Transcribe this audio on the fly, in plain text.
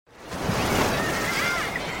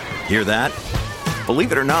Hear that?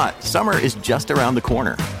 Believe it or not, summer is just around the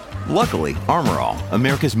corner. Luckily, Armor All,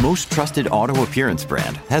 America's most trusted auto appearance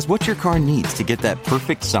brand, has what your car needs to get that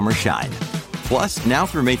perfect summer shine. Plus, now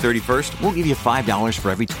through May 31st, we'll give you $5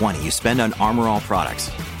 for every $20 you spend on Armor All products.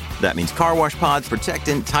 That means car wash pods,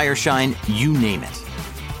 protectant, tire shine, you name it.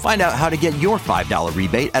 Find out how to get your $5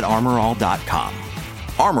 rebate at armorall.com.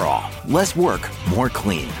 Armor All, less work, more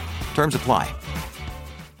clean. Terms apply.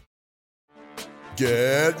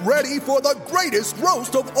 Get ready for the greatest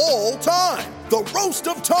roast of all time, the Roast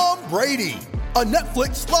of Tom Brady, a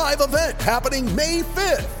Netflix live event happening May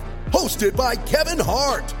 5th. Hosted by Kevin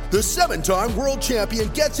Hart, the 7-time world champion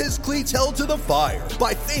gets his cleats held to the fire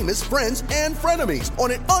by famous friends and frenemies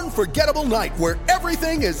on an unforgettable night where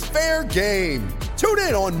everything is fair game. Tune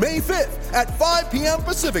in on May 5th at 5 p.m.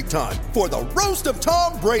 Pacific time for the Roast of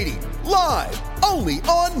Tom Brady, live only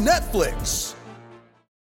on Netflix.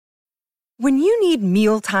 When you need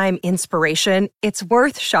mealtime inspiration, it's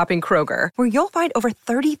worth shopping Kroger, where you'll find over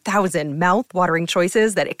 30,000 mouth-watering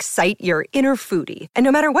choices that excite your inner foodie. And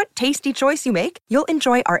no matter what tasty choice you make, you'll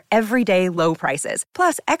enjoy our everyday low prices,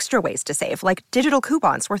 plus extra ways to save, like digital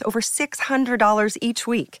coupons worth over $600 each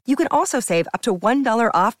week. You can also save up to $1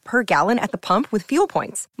 off per gallon at the pump with fuel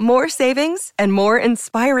points. More savings and more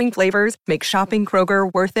inspiring flavors make shopping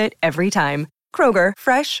Kroger worth it every time. Kroger,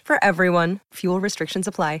 fresh for everyone. Fuel restrictions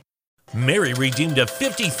apply. Mary redeemed a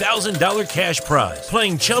 $50,000 cash prize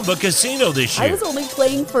playing Chumba Casino this year. I was only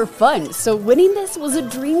playing for fun, so winning this was a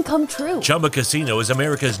dream come true. Chumba Casino is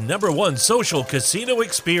America's #1 social casino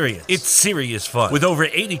experience. It's serious fun. With over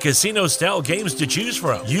 80 casino-style games to choose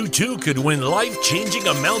from, you too could win life-changing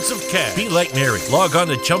amounts of cash. Be like Mary. Log on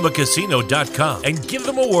to ChumbaCasino.com and give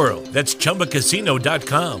them a whirl. That's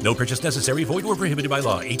ChumbaCasino.com. No purchase necessary. Void or prohibited by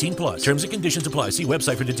law. 18 plus. Terms and conditions apply. See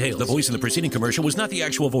website for details. The voice in the preceding commercial was not the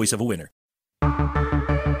actual voice of a winner.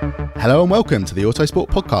 Hello and welcome to the Autosport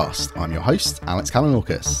Podcast. I'm your host, Alex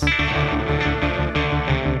Kalinauckas.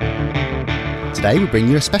 Today we bring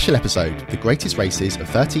you a special episode, the greatest races of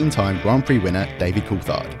 13-time Grand Prix winner David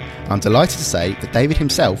Coulthard. I'm delighted to say that David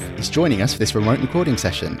himself is joining us for this remote recording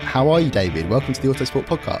session. How are you, David? Welcome to the Autosport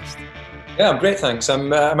Podcast. Yeah, I'm great, thanks.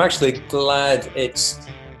 I'm actually glad it's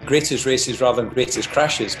greatest races rather than greatest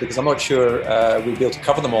crashes, because I'm not sure we'll be able to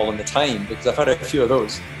cover them all in the time, because I've had a few of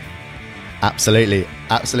those. Absolutely.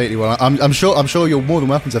 Well, I'm sure you're more than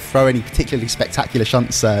welcome to throw any particularly spectacular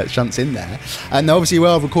shunts in there. And obviously, we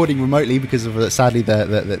are recording remotely because of sadly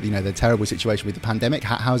the terrible situation with the pandemic.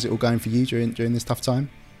 How's it all going for you during this tough time?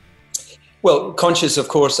 Well, conscious, of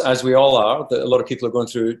course, as we all are, that a lot of people are going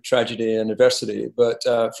through tragedy and adversity. But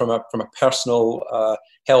from a personal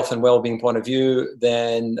health and well-being point of view,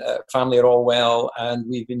 then family are all well, and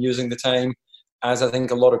we've been using the time, as I think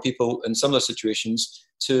a lot of people in similar situations,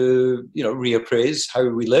 to reappraise how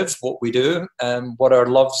we live, what we do, and what our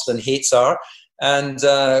loves and hates are. And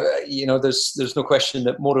there's no question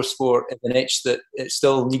that motorsport is an itch that it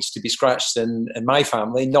still needs to be scratched in my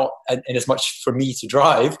family, not in as much for me to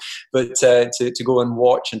drive, but to go and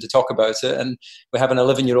watch and to talk about it. And we have an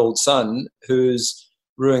 11-year-old son who's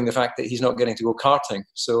ruining the fact that he's not getting to go karting.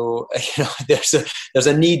 So there's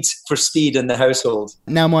a need for speed in the household.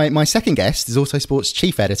 Now, my second guest is Autosport's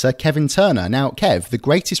chief editor, Kevin Turner. Now, Kev, the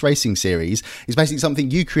Greatest Racing Series is basically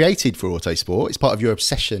something you created for Autosport. It's part of your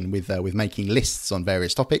obsession with making lists on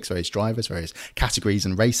various topics, various drivers, various categories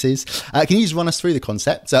and races. Can you just run us through the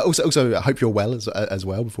concept? Also, I hope you're well as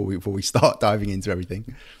well before we start diving into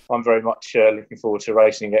everything. I'm very much looking forward to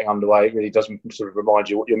racing and getting underway. It really does sort of remind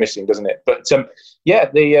you what you're missing, doesn't it? But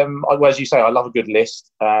as you say, I love a good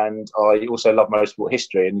list, and I also love motorsport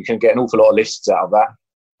history, and you can get an awful lot of lists out of that.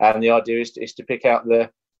 And the idea is to pick out the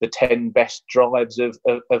 10 best drives of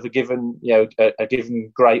a given a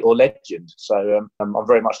given great or legend. So I'm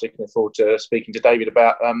very much looking forward to speaking to David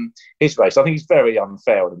about his race. I think he's very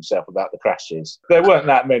unfair on himself about the crashes. There weren't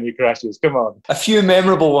that many crashes. Come on, a few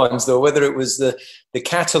memorable ones though. Whether it was the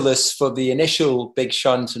catalyst for the initial big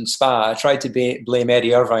shunt in Spa, I tried to blame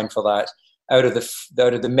Eddie Irvine for that. Out of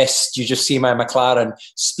the mist, you just see my McLaren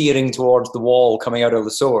spearing towards the wall coming out of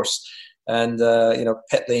the source. And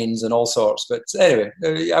pit lanes and all sorts. But anyway,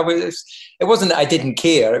 it wasn't that I didn't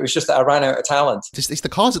care. It was just that I ran out of talent. It's the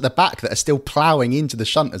cars at the back that are still ploughing into the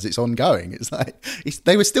shunt as it's ongoing. It's like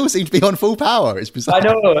they would still seem to be on full power. It's bizarre. I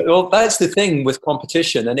know. Well, that's the thing with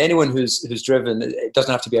competition. And anyone who's driven, it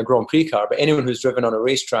doesn't have to be a Grand Prix car, but anyone who's driven on a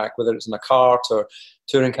racetrack, whether it's in a kart or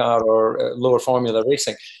touring car or lower formula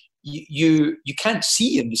racing, you can't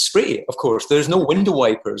see in the spray, of course. There's no window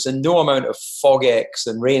wipers, and no amount of Fog-X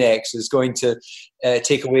and Rain-X is going to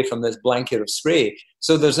take away from this blanket of spray.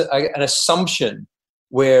 So there's an assumption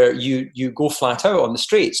where you go flat out on the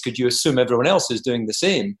straights because you assume everyone else is doing the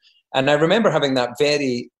same. And I remember having that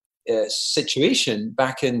very situation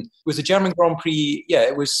back in, it was the German Grand Prix. Yeah,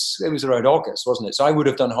 it was around August, wasn't it? So I would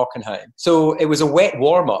have done Hockenheim. So it was a wet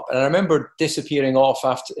warm-up, and I remember disappearing off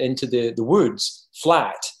into the woods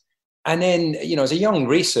flat. And then, as a young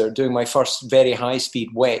racer doing my first very high-speed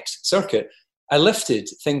wet circuit, I lifted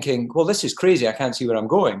thinking, well, this is crazy. I can't see where I'm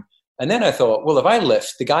going. And then I thought, well, if I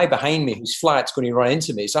lift, the guy behind me who's flat is going to run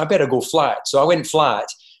into me. So I better go flat. So I went flat,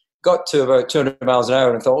 got to about 200 miles an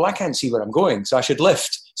hour and thought, well, I can't see where I'm going. So I should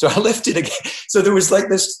lift. So I lifted again. So there was like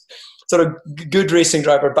this sort of good racing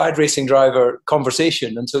driver, bad racing driver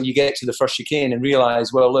conversation until you get to the first chicane and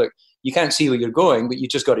realize, well, look, you can't see where you're going, but you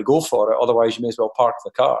just got to go for it. Otherwise, you may as well park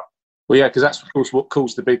the car. Well, yeah, because that's, of course, what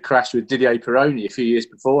caused the big crash with Didier Pironi a few years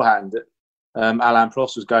beforehand. Alain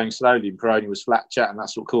Prost was going slowly and Pironi was flat chat, and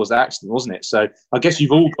that's what caused the accident, wasn't it? So I guess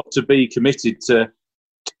you've all got to be committed to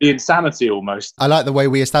the insanity almost. I like the way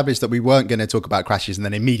we established that we weren't going to talk about crashes and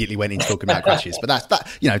then immediately went into talking about crashes. But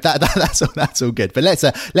that's all good. But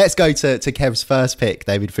let's go to Kev's first pick,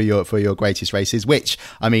 David, for your greatest races. Which,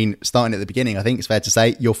 I mean, starting at the beginning, I think it's fair to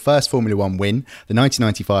say your first Formula One win, the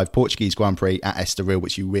 1995 Portuguese Grand Prix at Estoril,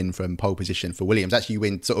 which you win from pole position for Williams. Actually, you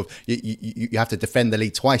win sort of you have to defend the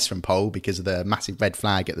lead twice from pole because of the massive red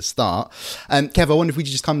flag at the start. Kev, I wonder if we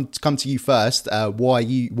could just come to you first. Why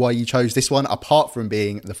you chose this one, apart from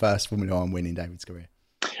being the first Formula One win in David's career?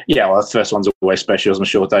 Yeah, well, the first one's always special, as I'm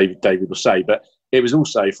sure David will say. But it was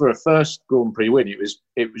also, for a first Grand Prix win, it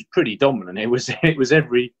was pretty dominant. It was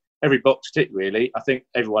every box tick, really. I think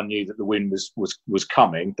everyone knew that the win was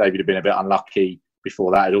coming. David had been a bit unlucky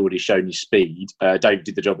before that; had already shown his speed. David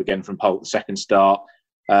did the job again from pole at the second start.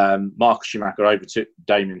 Michael Schumacher overtook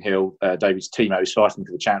Damon Hill, David's teammate, who was fighting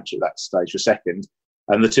for the championship at that stage, for second,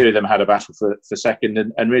 and the two of them had a battle for second.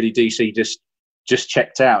 And really, DC just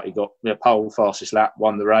checked out. He got pole, fastest lap,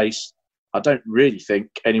 won the race. I don't really think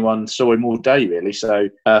anyone saw him all day, really. So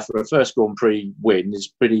for a first Grand Prix win,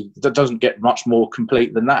 that doesn't get much more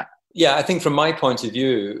complete than that. Yeah, I think from my point of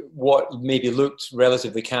view, what maybe looked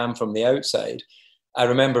relatively calm from the outside, I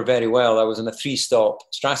remember very well, I was in a 3-stop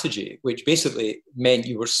strategy, which basically meant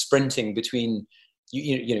you were sprinting between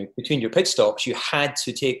your pit stops. You had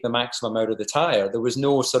to take the maximum out of the tyre. There was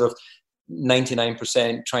no sort of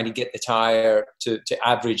 99% trying to get the tyre to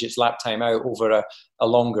average its lap time out over a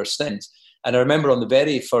longer stint. And I remember on the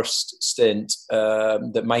very first stint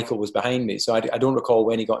that Michael was behind me. So I don't recall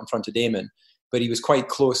when he got in front of Damon, but he was quite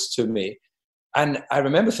close to me. And I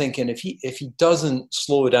remember thinking, if he doesn't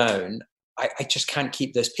slow down, I just can't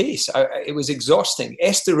keep this pace. It was exhausting.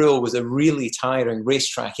 Estoril was a really tiring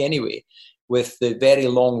racetrack anyway, with the very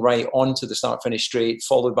long right onto the start-finish straight,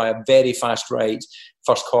 followed by a very fast right,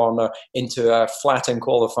 first corner, into a flat in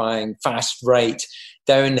qualifying, fast right,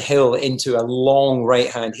 downhill into a long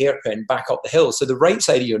right-hand hairpin, back up the hill. So the right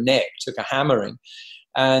side of your neck took a hammering.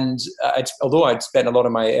 And although I'd spent a lot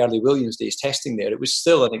of my early Williams days testing there, it was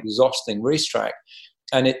still an exhausting racetrack.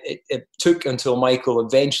 And it took until Michael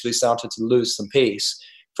eventually started to lose some pace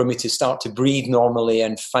for me to start to breathe normally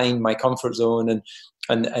and find my comfort zone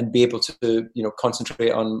and be able to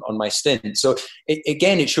concentrate on my stint. So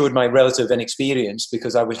it showed my relative inexperience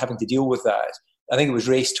because I was having to deal with that. I think it was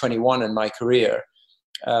race 21 in my career.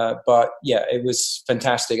 But yeah, it was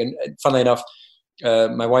fantastic. And funnily enough,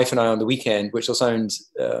 my wife and I on the weekend, which will sound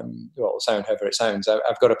however it sounds,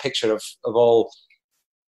 I've got a picture of all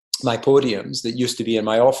my podiums that used to be in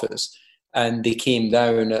my office, and they came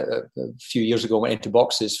down a few years ago, went into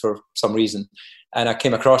boxes for some reason, and I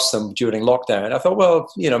came across them during lockdown. And I thought, well,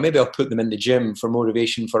 maybe I'll put them in the gym for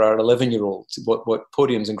motivation for our 11-year-old, what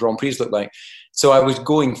podiums and Grand Prix look like. So I was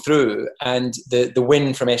going through, and the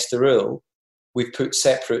win from Estoril, we've put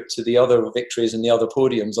separate to the other victories and the other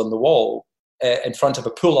podiums on the wall in front of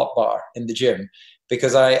a pull-up bar in the gym,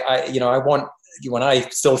 because I want, when I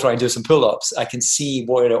still try and do some pull-ups, I can see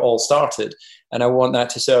where it all started, and I want that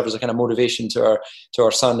to serve as a kind of motivation to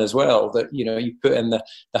our son as well. That you put in the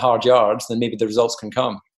hard yards, then maybe the results can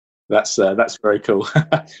come. That's very cool.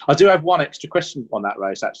 I do have one extra question on that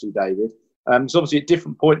race, actually, David. So obviously at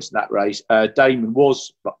different points in that race, Damon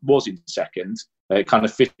was in second. It kind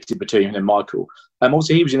of fitted between him and Michael.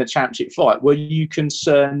 Obviously he was in a championship fight. Were you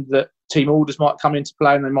concerned that team orders might come into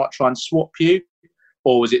play and they might try and swap you?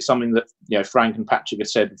 Or was it something that Frank and Patrick had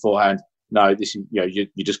said beforehand? No, this is you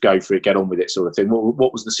just go for it, get on with it, sort of thing.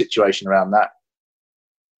 What was the situation around that?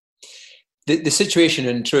 The situation,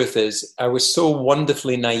 in truth, is I was so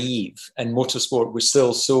wonderfully naive, and motorsport was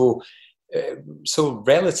still so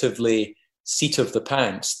relatively seat of the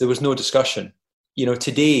pants. There was no discussion.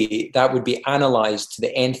 today that would be analysed to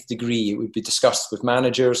the nth degree. It would be discussed with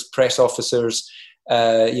managers, press officers,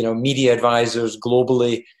 media advisors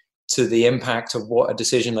globally, to the impact of what a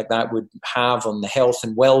decision like that would have on the health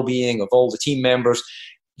and well-being of all the team members.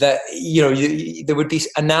 That there would be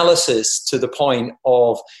analysis to the point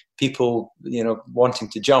of people wanting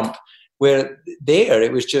to jump, where there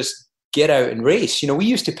it was just get out and race. We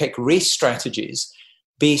used to pick race strategies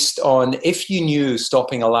based on if you knew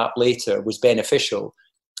stopping a lap later was beneficial.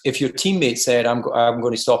 If your teammate said, I'm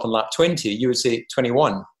going to stop on lap 20, you would say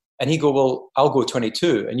 21. And he'd go, well, I'll go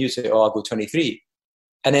 22. And you say, oh, I'll go 23.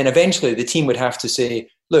 And then eventually the team would have to say,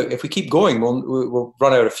 look, if we keep going, we'll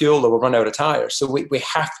run out of fuel or we'll run out of tires. So we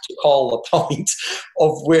have to call a point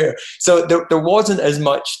of where. So there wasn't as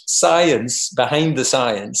much science behind the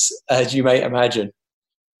science as you might imagine.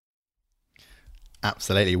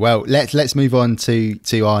 Absolutely. Well, let's move on to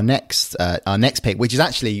our next pick, which is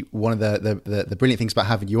actually one of the brilliant things about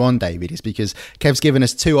having you on, David, is because Kev's given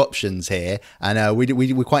us two options here, and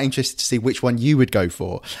we're quite interested to see which one you would go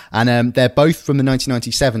for. And they're both from the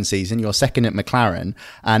 1997 season. Your second at McLaren,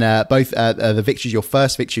 and both the victories. Your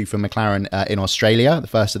first victory for McLaren in Australia, the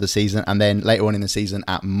first of the season, and then later on in the season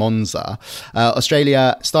at Monza.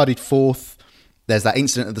 Australia started fourth. There's that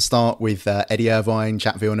incident at the start with Eddie Irvine,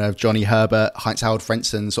 Jacques Villeneuve, Johnny Herbert, Heinz-Harald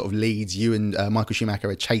Frentzen sort of leads. You and Michael Schumacher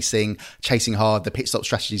are chasing hard. The pit stop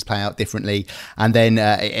strategies play out differently. And then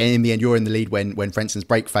in the end, you're in the lead when Frentzen's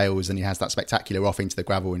brake fails and he has that spectacular off into the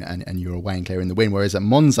gravel and you're away and clearing the win. Whereas at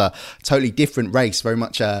Monza, totally different race, very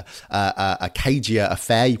much a cagier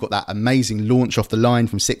affair. You've got that amazing launch off the line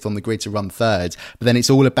from sixth on the grid to run third. But then it's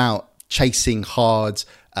all about chasing hard.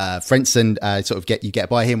 Frentzen you get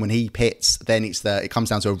by him when he pits. Then it comes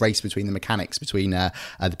down to a race between the mechanics, between the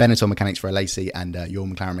Benetton mechanics for Alesi and your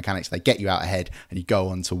McLaren mechanics. They get you out ahead and you go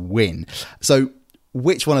on to win. So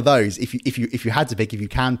which one of those, if you had to pick, if you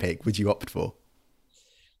can pick, would you opt for?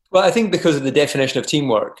 Well, I think because of the definition of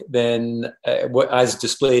teamwork, then as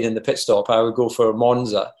displayed in the pit stop, I would go for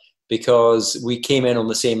Monza, because we came in on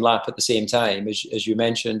the same lap at the same time, as you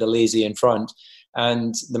mentioned, Alesi in front.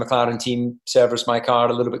 And the McLaren team serviced my car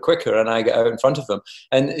a little bit quicker and I got out in front of them.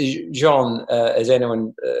 And Jean, as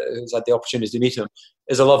anyone who's had the opportunity to meet him,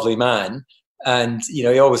 is a lovely man. And,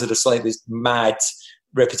 he always had a slightly mad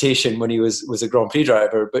reputation when he was a Grand Prix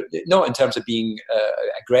driver, but not in terms of being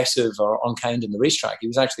aggressive or unkind in the racetrack. He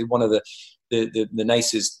was actually one of the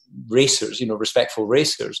nicest racers, respectful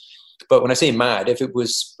racers. But when I say mad, if it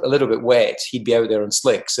was a little bit wet, he'd be out there on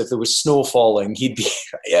slicks. If there was snow falling, he'd be,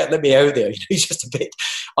 let me out there. He's just a bit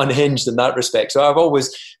unhinged in that respect. So I've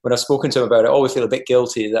always, when I've spoken to him about it, I always feel a bit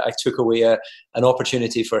guilty that I took away an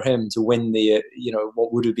opportunity for him to win the,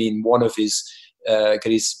 what would have been one of his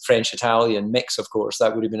French-Italian mix, of course.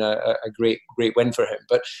 That would have been a great win for him.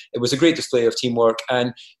 But it was a great display of teamwork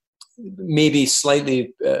and maybe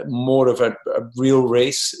slightly more of a real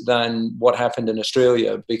race than what happened in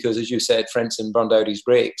Australia, because, as you said, Frentzen burned out his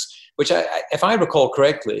brakes, which, if I recall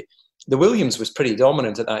correctly, the Williams was pretty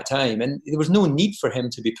dominant at that time, and there was no need for him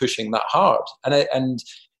to be pushing that hard. And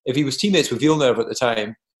if he was teammates with Villeneuve at the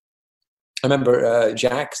time, I remember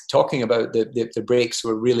Jack talking about the brakes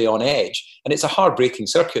were really on edge, and it's a hard braking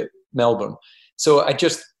circuit, Melbourne. So I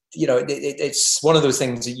just, it's one of those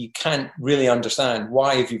things that you can't really understand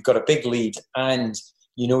why, if you've got a big lead and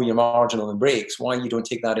you're marginal in brakes, why you don't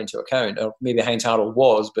take that into account. Or maybe Heinz-Harald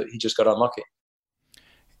was, but he just got unlucky.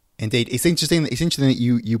 Indeed, it's interesting that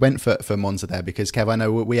you went for Monza there, because Kev, I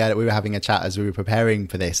know we were having a chat as we were preparing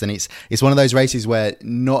for this, and it's one of those races where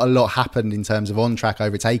not a lot happened in terms of on track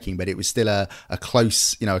overtaking, but it was still a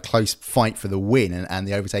close fight for the win, and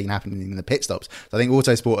the overtaking happened in the pit stops. So I think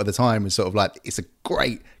Autosport at the time was sort of like, it's a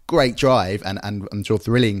great drive, and I'm sure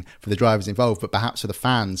thrilling for the drivers involved, but perhaps for the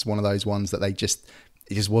fans, one of those ones that it just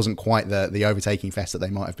wasn't quite the overtaking fest that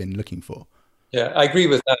they might have been looking for. Yeah, I agree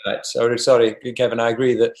with that. Sorry, Kevin, I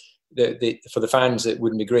agree that for the fans it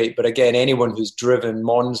wouldn't be great. But again, anyone who's driven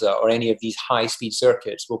Monza or any of these high-speed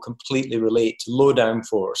circuits will completely relate to low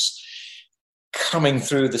downforce, coming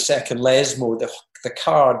through the second Lesmo, the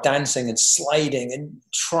car dancing and sliding and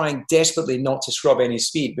trying desperately not to scrub any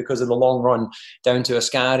speed because of the long run down to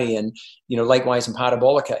Ascari, and likewise in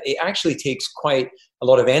Parabolica. It actually takes quite a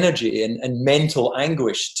lot of energy and mental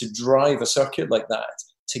anguish to drive a circuit like that,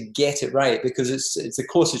 to get it right, because it's the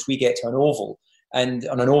closest we get to an oval. And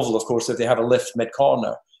on an oval, of course, if they have a lift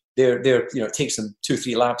mid-corner, it takes them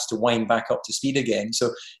 2-3 laps to wind back up to speed again.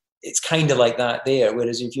 So it's kind of like that there.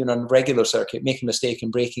 Whereas if you're on a regular circuit, make a mistake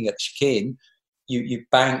in braking at the chicane, you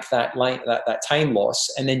bank that time loss,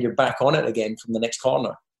 and then you're back on it again from the next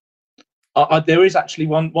corner. There is actually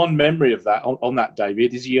one memory of that on that,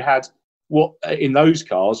 David, is you had what in those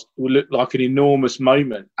cars would look like an enormous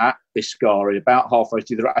moment at Biscari about halfway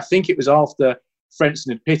through the race. I think it was after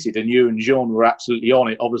Frentzen had pitted and you and Jean were absolutely on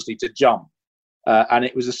it, obviously, to jump. And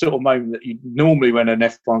it was a sort of moment that you normally, when an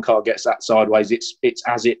F1 car gets that sideways, it's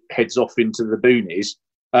as it heads off into the boonies.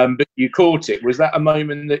 But you caught it. Was that a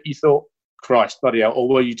moment that you thought, Christ, bloody hell, or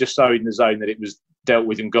were you just so in the zone that it was dealt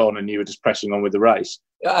with and gone and you were just pressing on with the race?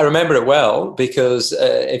 I remember it well because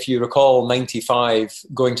if you recall 95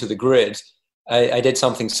 going to the grid, I did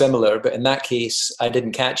something similar, but in that case, I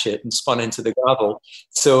didn't catch it and spun into the gravel.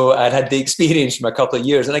 So I'd had the experience from a couple of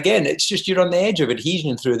years. And again, it's just you're on the edge of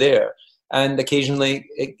adhesion through there. And occasionally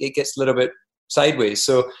it gets a little bit sideways.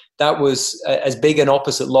 So that was as big an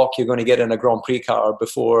opposite lock you're going to get in a Grand Prix car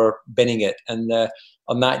before binning it. And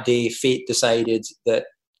on that day, fate decided that,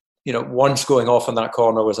 once going off on that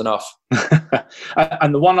corner was enough.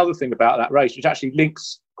 And the one other thing about that race, which actually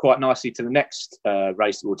links quite nicely to the next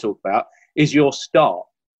race that we'll talk about, is your start.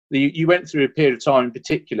 You went through a period of time in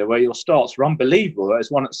particular where your starts were unbelievable. There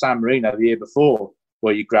was one at San Marino the year before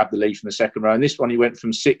where you grabbed the lead from the second row, and this one you went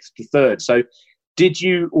from 6th to 3rd. So did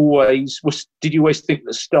you always think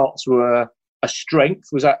that starts were a strength?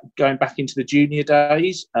 Was that going back into the junior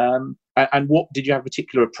days? And what did you have a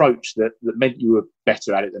particular approach that meant you were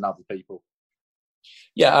better at it than other people?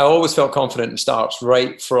 Yeah, I always felt confident in starts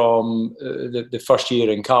right from the first year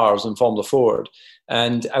in cars in Formula Ford.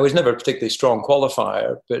 And I was never a particularly strong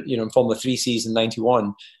qualifier, but, in Formula 3 season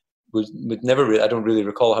 91, I don't really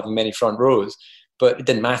recall having many front rows. But it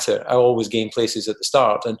didn't matter. I always gained places at the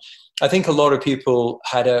start. And I think a lot of people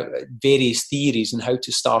had various theories on how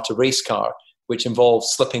to start a race car, which involved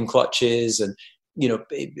slipping clutches and,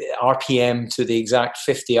 RPM to the exact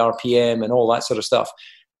 50 RPM and all that sort of stuff.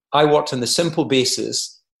 I worked on the simple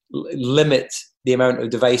basis, limit the amount of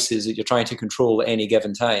devices that you're trying to control at any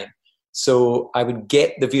given time. So I would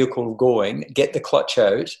get the vehicle going, get the clutch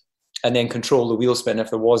out, and then control the wheel spin if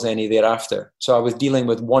there was any thereafter. So I was dealing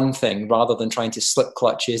with one thing rather than trying to slip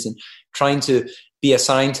clutches and trying to be a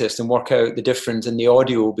scientist and work out the difference in the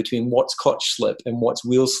audio between what's clutch slip and what's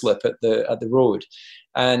wheel slip at the road.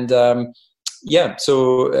 And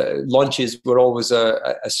so launches were always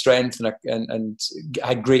a strength and I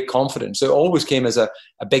had great confidence. So it always came as a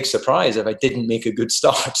big surprise if I didn't make a good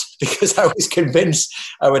start because I was convinced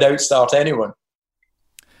I would outstart anyone.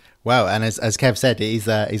 Well, and as Kev said, it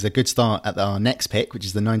is a good start at our next pick, which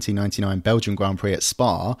is the 1999 Belgian Grand Prix at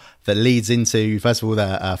Spa, that leads into, first of all,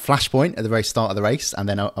 the flashpoint at the very start of the race, and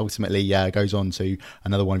then ultimately goes on to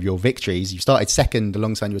another one of your victories. You started second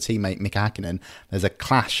alongside your teammate Mika Hakkinen. There's a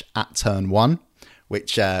clash at turn 1,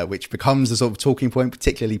 which becomes a sort of talking point,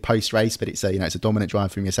 particularly post-race, but it's a dominant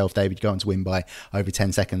drive from yourself, David. You go on to win by over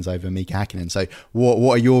 10 seconds over Mika Hakkinen. So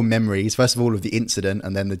what are your memories, first of all, of the incident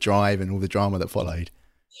and then the drive and all the drama that followed?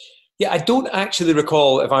 Yeah, I don't actually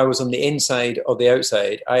recall if I was on the inside or the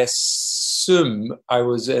outside. I assume I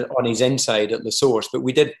was on his inside at the source, but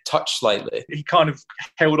we did touch slightly. He kind of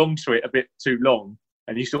held on to it a bit too long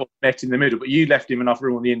and you sort of met in the middle, but you left him enough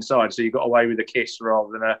room on the inside, so you got away with a kiss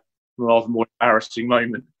rather than a rather more embarrassing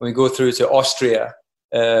moment. When we go through to Austria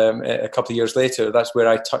a couple of years later, that's where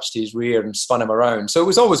I touched his rear and spun him around. So it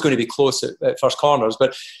was always going to be close at first corners,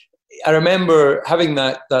 but I remember having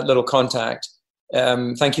that little contact.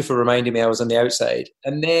 Thank you for reminding me I was on the outside.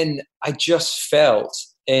 And then I just felt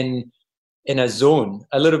in a zone,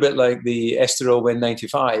 a little bit like the Estoril Win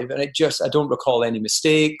 95. And I don't recall any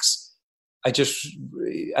mistakes. And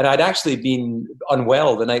I'd actually been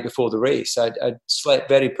unwell the night before the race. I'd slept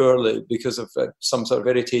very poorly because of some sort of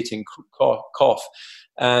irritating cough.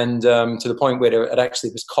 And to the point where it actually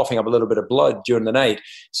was coughing up a little bit of blood during the night.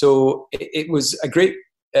 So it was a great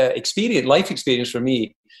life experience for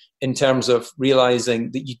me, in terms of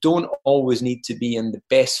realizing that you don't always need to be in the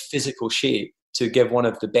best physical shape to give one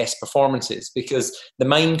of the best performances, because the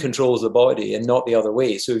mind controls the body and not the other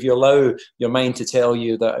way. So if you allow your mind to tell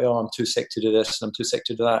you that, I'm too sick to do this and I'm too sick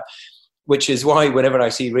to do that, which is why whenever I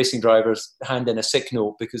see racing drivers hand in a sick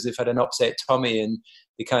note because they've had an upset tummy and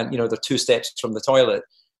they can't, they're 2 steps from the toilet,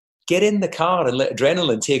 get in the car and let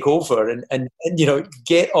adrenaline take over and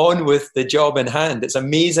get on with the job in hand. It's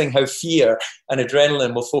amazing how fear and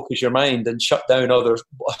adrenaline will focus your mind and shut down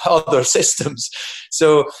other systems.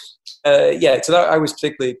 So so that, I was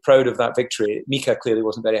particularly proud of that victory. Mika clearly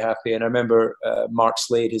wasn't very happy, and I remember Mark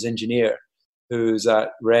Slade, his engineer, who's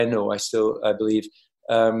at Renault, I believe,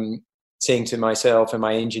 saying to myself and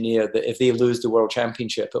my engineer that if they lose the World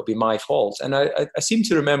Championship, it'll be my fault. And I seem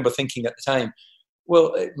to remember thinking at the time,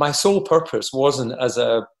 well, my sole purpose wasn't as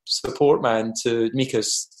a support man to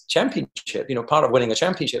Mika's championship. Part of winning a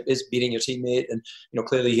championship is beating your teammate, and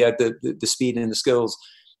clearly he had the speed and the skills.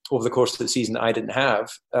 over the course of the season that I didn't have.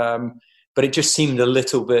 But it just seemed a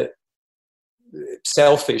little bit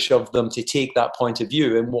selfish of them to take that point of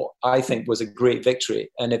view in what I think was a great victory.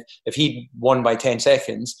 And if he'd won by 10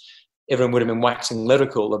 seconds, everyone would have been waxing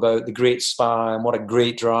lyrical about the great Spa and what a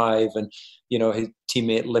great drive, and his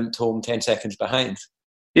teammate limped home 10 seconds behind.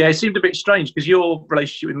 Yeah, it seemed a bit strange because your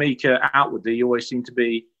relationship with Mika outwardly, you always seem to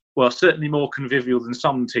be, well, certainly more convivial than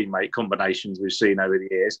some teammate combinations we've seen over the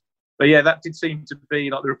years. But yeah, that did seem to be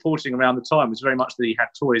like the reporting around the time was very much that he had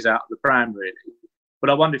toys out of the pram, really. But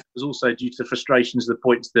I wonder if it was also due to the frustrations of the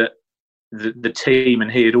points that the team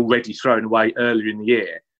and he had already thrown away earlier in the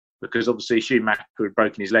year, because obviously Schumacher had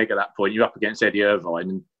broken his leg at that point. You're up against Eddie Irvine,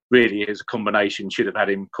 and really his combination should have had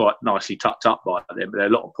him quite nicely tucked up by then. But there are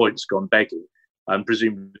a lot of points gone begging. And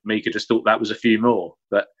presumably Mika just thought that was a few more,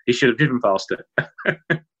 but he should have driven faster.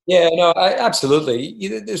 Yeah, no,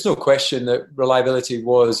 absolutely. There's no question that reliability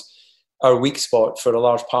was our weak spot for a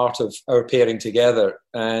large part of our pairing together.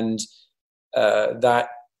 And that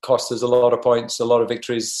cost us a lot of points, a lot of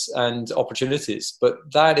victories and opportunities. But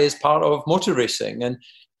that is part of motor racing. And,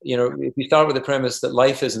 if you start with the premise that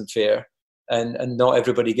life isn't fair and not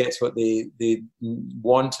everybody gets what they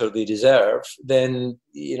want or they deserve, then,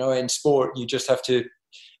 in sport, you just have to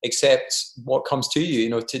accept what comes to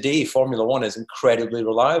you. Today, Formula One is incredibly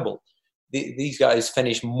reliable. These guys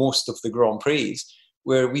finish most of the Grand Prix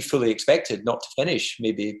where we fully expected not to finish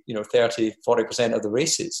maybe 30-40% of the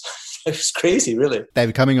races. It was crazy, really.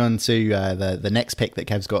 David, coming on to the next pick that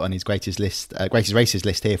Kev's got on his greatest races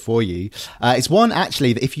list here for you. It's one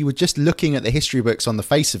actually that if you were just looking at the history books on the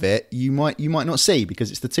face of it, you might not see, because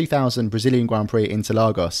it's the 2000 Brazilian Grand Prix in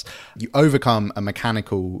Interlagos. You overcome a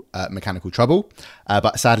mechanical trouble,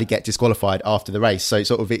 but sadly get disqualified after the race. So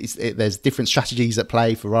sort of there's different strategies at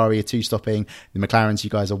play. Ferrari are 2-stopping, the McLarens, you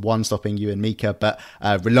guys are 1-stopping, you and Mika, but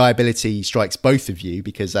reliability strikes both of you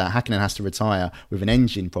because Häkkinen has to retire with an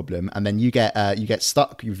engine problem, and then you get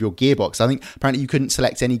stuck with your gearbox. I think apparently you couldn't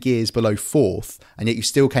select any gears below 4th, and yet you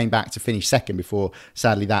still came back to finish 2nd before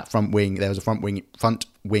sadly there was a front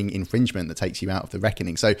wing infringement that takes you out of the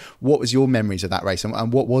reckoning. So what was your memories of that race,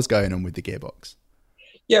 and what was going on with the gearbox?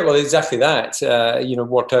 Yeah, well, exactly that.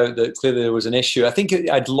 Worked out that clearly there was an issue. I think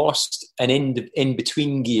I'd lost an in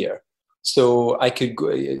between gear, so I could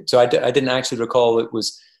go. So I didn't actually recall it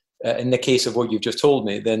was in the case of what you've just told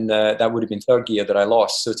me. Then that would have been 3rd gear that I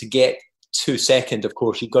lost. So to get to 2nd, of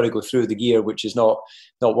course, you've got to go through the gear which is not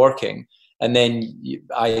working, and then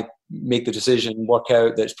I make the decision, work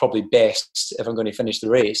out that it's probably best if I'm going to finish the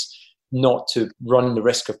race not to run the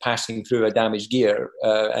risk of passing through a damaged gear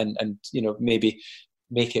and maybe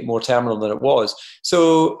make it more terminal than it was.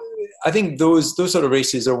 So I think those sort of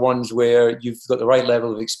races are ones where you've got the right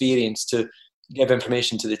level of experience to give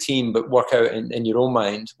information to the team, but work out in your own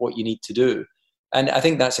mind what you need to do. And I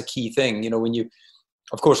think that's a key thing.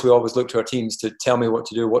 Of course, we always look to our teams to tell me what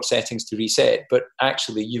to do, what settings to reset, but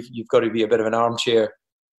actually you've got to be a bit of an armchair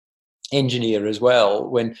engineer as well.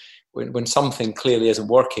 When something clearly isn't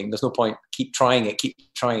working, there's no point keep trying it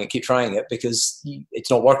because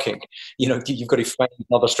it's not working. You've got to find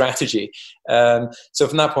another strategy. So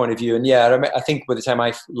from that point of view, and I think by the time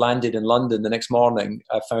I landed in London the next morning,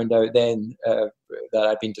 I found out then that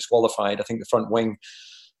I'd been disqualified. I think the front wing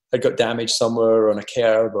had got damaged somewhere on a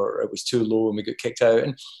curb, or it was too low and we got kicked out.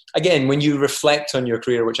 And again, when you reflect on your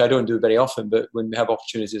career, which I don't do very often, but when we have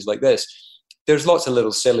opportunities like this, there's lots of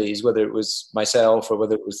little sillies, whether it was myself or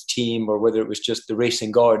whether it was the team or whether it was just the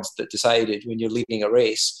racing gods that decided when you're leading a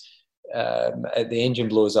race, the engine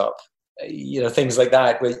blows up. Things like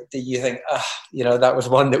that, where you think, that was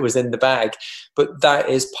one that was in the bag. But that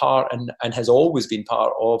is part and has always been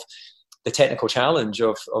part of the technical challenge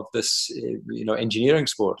of this, engineering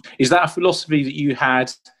sport. Is that a philosophy that you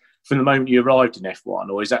had from the moment you arrived in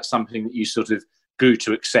F1, or is that something that you sort of grew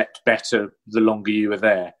to accept better the longer you were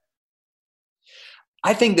there?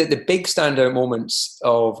 I think that the big standout moments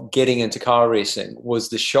of getting into car racing was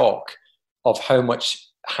the shock of how much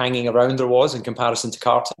hanging around there was in comparison to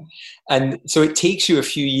karting. And so it takes you a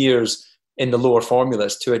few years in the lower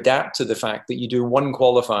formulas to adapt to the fact that you do one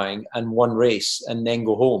qualifying and one race and then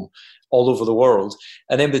go home all over the world.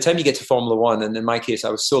 And then by the time you get to Formula One, and in my case, I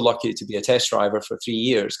was so lucky to be a test driver for 3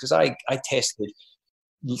 years because I tested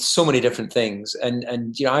so many different things.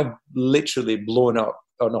 And I've literally blown up,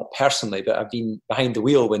 or not personally, but I've been behind the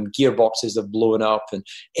wheel when gearboxes have blown up and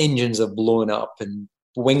engines have blown up and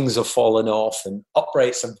wings have fallen off and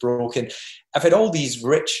uprights have broken. I've had all these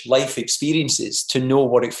rich life experiences to know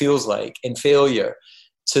what it feels like in failure.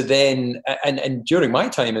 To then, and during my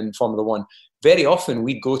time in Formula One, very often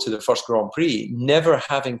we'd go to the first Grand Prix never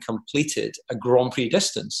having completed a Grand Prix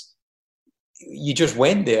distance. you just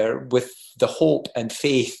went there with the hope and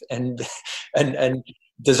faith and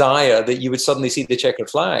desire that you would suddenly see the checkered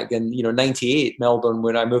flag. And, 98 Melbourne,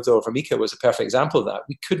 when I moved over from ICA, was a perfect example of that.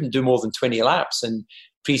 We couldn't do more than 20 laps in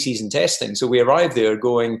pre-season testing. So we arrived there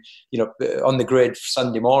going, on the grid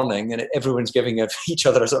Sunday morning, and everyone's giving each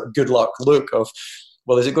other a sort of good luck look of,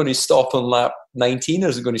 well, is it going to stop on lap 19 or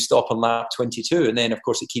is it going to stop on lap 22? And then, of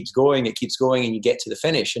course, it keeps going, and you get to the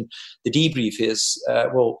finish. And the debrief is,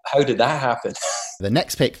 well, how did that happen? The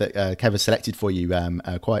next pick that Kev has selected for you,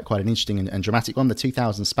 quite an interesting and dramatic one, the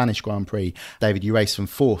 2000 Spanish Grand Prix. David, you raced from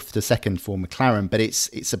 4th to 2nd for McLaren, but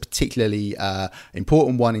it's a particularly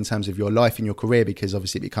important one in terms of your life and your career, because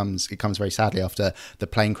obviously it comes very sadly after the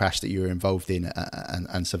plane crash that you were involved in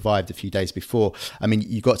and survived a few days before. I mean,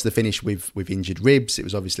 you got to the finish with injured ribs. It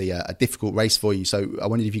was obviously a difficult race for you. So I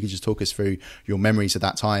wondered if you could just talk us through your memories of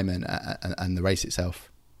that time and the race itself.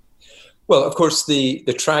 Well, of course, the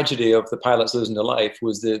tragedy of the pilots losing their life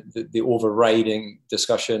was the overriding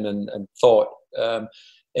discussion and thought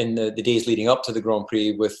in the days leading up to the Grand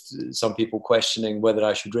Prix, with some people questioning whether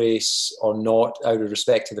I should race or not out of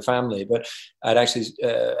respect to the family. But I'd actually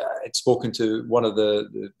I'd spoken to one of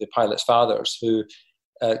the pilot's fathers, who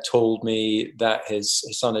told me that his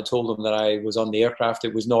son had told him that I was on the aircraft.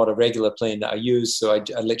 It was not a regular plane that I used. So I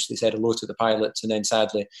literally said hello to the pilots. And then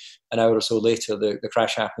sadly, an hour or so later, the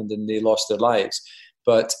crash happened and they lost their lives.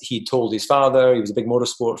 But he told his father, he was a big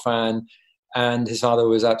motorsport fan, and his father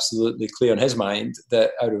was absolutely clear in his mind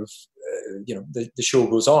that out of, the show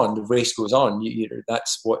goes on, the race goes on.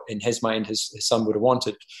 That's what in his mind his son would have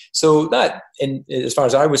wanted. So that, as far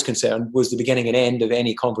as I was concerned, was the beginning and end of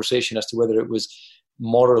any conversation as to whether it was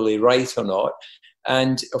morally right or not.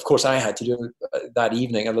 And of course I had to do that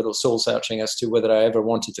evening a little soul searching as to whether I ever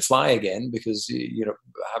wanted to fly again, because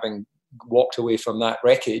having walked away from that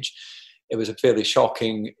wreckage, it was a fairly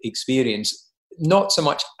shocking experience. Not so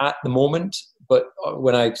much at the moment, but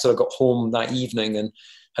when I sort of got home that evening and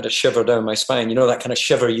had a shiver down my spine, that kind of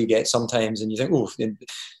shiver you get sometimes, and you think, oh,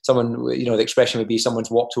 someone, the expression would be someone's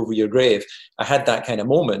walked over your grave. I had that kind of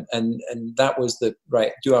moment, and that was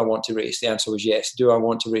do I want to race? The answer was yes. Do I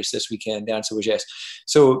want to race this weekend? The answer was yes.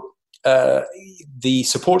 So the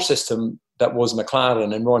support system that was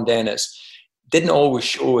McLaren and Ron Dennis didn't always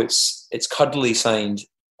show its cuddly side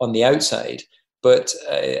on the outside, but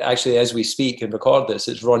actually, as we speak and record this,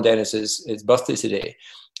 it's Ron Dennis's birthday today.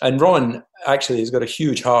 And Ron actually has got a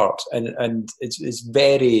huge heart and is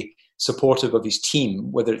very supportive of his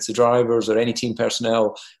team, whether it's the drivers or any team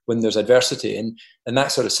personnel when there's adversity. And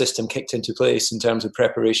that sort of system kicked into place in terms of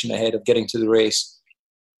preparation ahead of getting to the race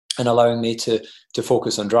and allowing me to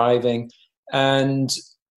focus on driving. And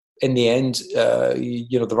in the end,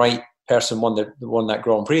 the right person won that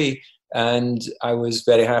Grand Prix. And I was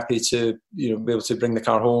very happy to be able to bring the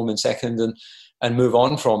car home in second and move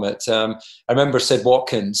on from it. I remember Sid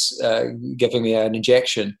Watkins giving me an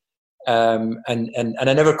injection, and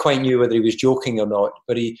I never quite knew whether he was joking or not,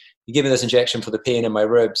 but he gave me this injection for the pain in my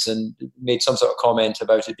ribs and made some sort of comment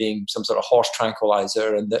about it being some sort of horse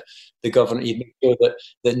tranquilizer, and that the government, he'd make sure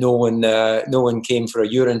that no one came for a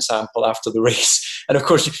urine sample after the race. And of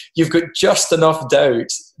course, you've got just enough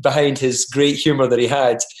doubt behind his great humour that he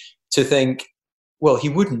had to think, well, he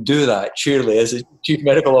wouldn't do that, surely, as a chief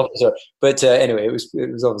medical officer. But anyway,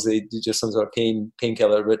 it was obviously just some sort of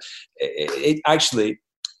painkiller. But it actually,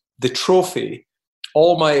 the trophy,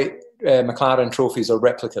 all my McLaren trophies are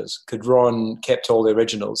replicas. Ron kept all the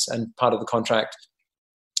originals, and part of the contract,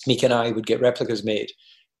 Mika and I would get replicas made.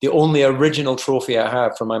 The only original trophy I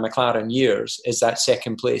have from my McLaren years is that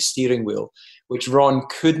second place steering wheel, which Ron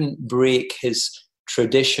couldn't break his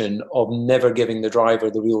tradition of never giving the driver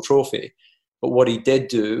the real trophy. But what he did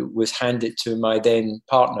do was hand it to my then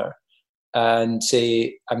partner and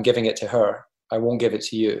say, I'm giving it to her. I won't give it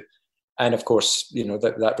to you. And of course,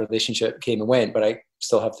 that relationship came and went, but I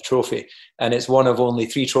still have the trophy. And it's one of only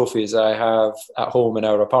 3 trophies I have at home in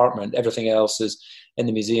our apartment. Everything else is in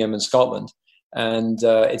the museum in Scotland. And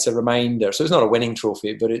it's a reminder. So it's not a winning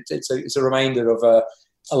trophy, but it's a reminder of a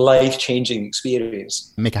life-changing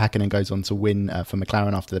experience. Mika Häkkinen goes on to win for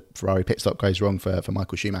McLaren after the Ferrari pit stop goes wrong for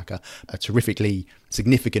Michael Schumacher. A terrifically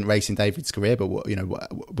significant race in David's career, but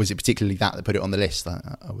was it particularly that put it on the list? I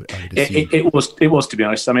would assume. It was, to be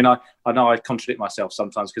honest. I mean, I know I contradict myself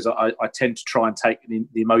sometimes because I tend to try and take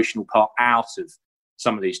the emotional part out of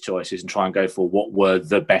some of these choices and try and go for what were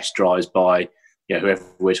the best drives by whoever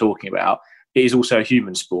we're talking about. It is also a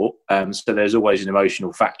human sport, so there's always an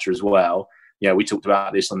emotional factor as well. We talked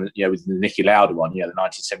about this on with the Niki Lauda one, the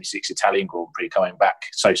 1976 Italian Grand Prix coming back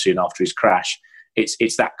so soon after his crash.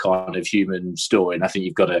 It's that kind of human story, and I think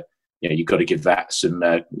you've got to you've got to give that some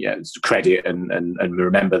credit and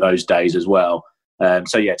remember those days as well.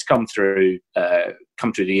 To come through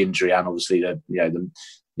the injury and obviously the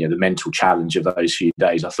mental challenge of those few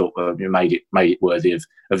days, I thought made it worthy of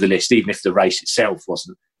the list, even if the race itself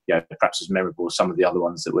wasn't perhaps as memorable as some of the other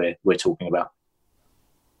ones that we're talking about.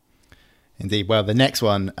 Indeed. Well, the next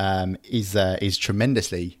one is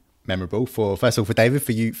tremendously memorable first of all for David,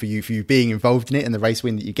 for you being involved in it and the race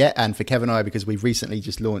win that you get, and for Kev and I because we've recently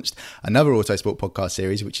just launched another Autosport podcast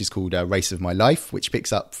series which is called Race of My Life, which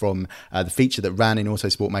picks up from the feature that ran in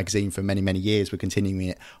Autosport magazine for many years. We're continuing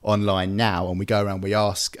it online now, and we go around, we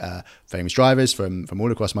ask famous drivers from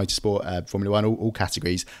all across motorsport, Formula One, all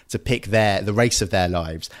categories, to pick the race of their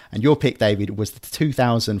lives. And your pick, David, was the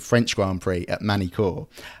 2000 French Grand Prix at Manicourt,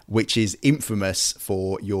 which is infamous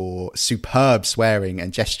for your superb swearing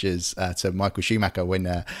and gestures to Michael Schumacher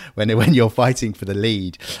when you're fighting for the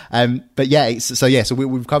lead. So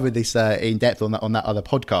we've covered this in depth on that other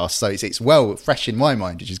podcast. So it's well fresh in my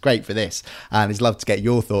mind, which is great for this. And I'd love to get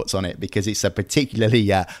your thoughts on it because it's a particularly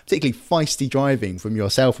feisty driving from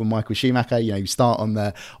yourself and Michael Schumacher. You start on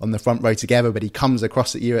the front row together, but he comes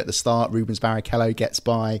across at you at the start. Rubens Barrichello gets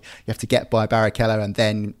by. You have to get by Barrichello, and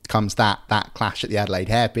then comes that clash at the Adelaide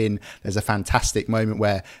hairpin. There's a fantastic moment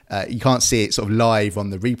where you can't see it sort of live on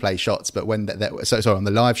the replay shots, but when on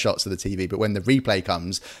the live shots of the TV, but when the replay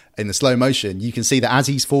comes in the slow motion, you can see that as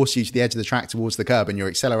he's forced you to the edge of the track towards the curb and you're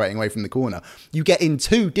accelerating away from the corner, you get in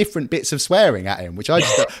two different bits of swearing at him, which I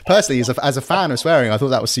just personally, as a fan of swearing, I thought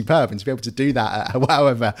that was superb, and to be able to do that at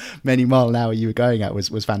however many mile an hour you were going at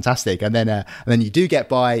was fantastic. And then you do get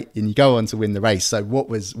by and you go on to win the race. So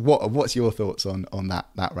what's your thoughts on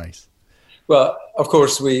that race? Well, of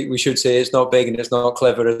course, we should say it's not big and it's not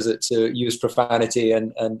clever, is it, to use profanity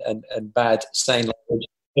and bad sign language.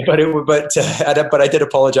 But I did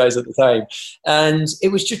apologise at the time, and it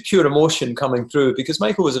was just pure emotion coming through because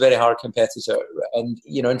Michael was a very hard competitor, and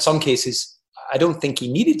in some cases I don't think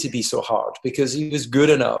he needed to be so hard because he was good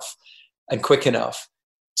enough and quick enough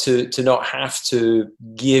to not have to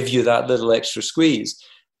give you that little extra squeeze,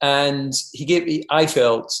 and I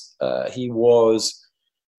felt he was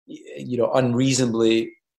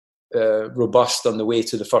unreasonably robust on the way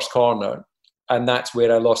to the first corner. And that's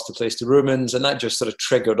where I lost the place to Rubens. And that just sort of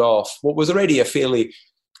triggered off what was already a fairly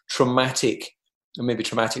traumatic, or maybe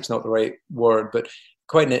traumatic's not the right word, but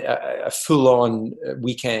quite a full-on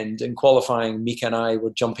weekend. In qualifying, Mika and I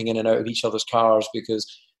were jumping in and out of each other's cars because,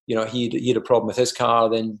 he had a problem with his car,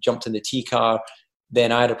 then jumped in the T car.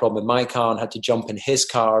 Then I had a problem with my car and had to jump in his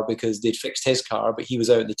car because they'd fixed his car, but he was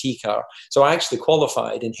out in the T car. So I actually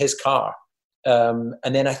qualified in his car. And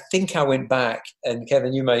then I think I went back, and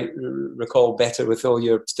Kevin, you might recall better with all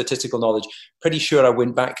your statistical knowledge, pretty sure I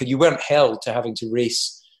went back because you weren't held to having to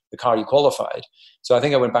race the car you qualified. So I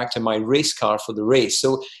think I went back to my race car for the race.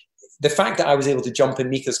 So the fact that I was able to jump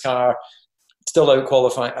in Mika's car, still out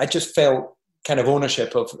qualifying, I just felt kind of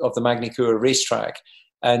ownership of the Magny-Cours racetrack,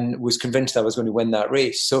 and was convinced I was going to win that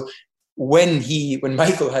race. So when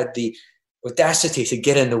Michael had the audacity to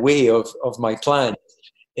get in the way of my plan,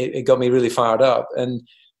 it got me really fired up.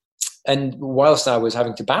 And whilst I was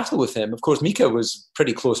having to battle with him, of course, Mika was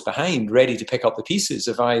pretty close behind, ready to pick up the pieces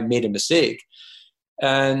if I made a mistake.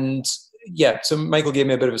 And so Michael gave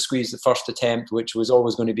me a bit of a squeeze the first attempt, which was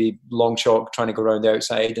always going to be long shot, trying to go around the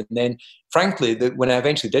outside. And then, frankly, when I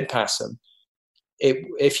eventually did pass him,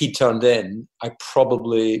 if he'd turned in, we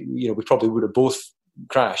probably would have both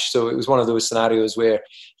crashed. So it was one of those scenarios where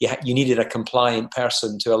you needed a compliant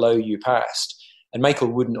person to allow you past. And Michael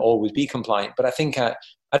wouldn't always be compliant. But I think I'd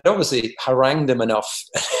obviously harangued him enough.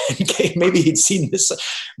 Maybe he'd seen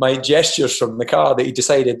my gestures from the car that he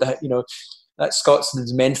decided that, that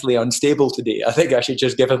Scotsman's mentally unstable today. I think I should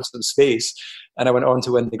just give him some space. And I went on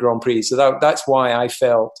to win the Grand Prix. So that's why I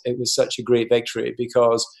felt it was such a great victory,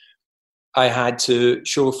 because I had to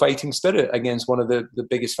show fighting spirit against one of the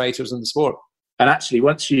biggest fighters in the sport. And actually,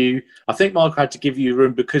 I think Mark had to give you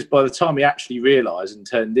room, because by the time he actually realised and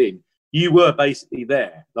turned in, you were basically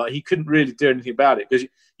there. Like, he couldn't really do anything about it because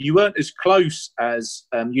you weren't as close as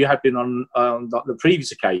you had been on the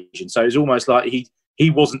previous occasion. So it was almost like he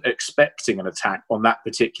wasn't expecting an attack on that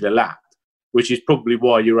particular lap, which is probably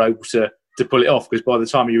why you were able to pull it off, because by the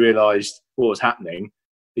time you realised what was happening,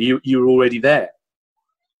 you were already there.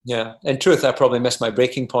 Yeah, in truth, I probably missed my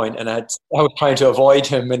breaking point, and I was trying to avoid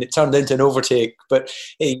him, and it turned into an overtake. But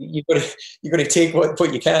hey, you've got to take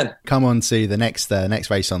what you can. Come on to the next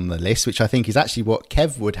race on the list, which I think is actually what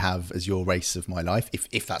Kev would have as your race of my life,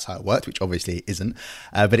 if that's how it worked, which obviously it isn't.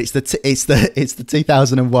 But it's the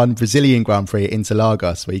 2001 Brazilian Grand Prix at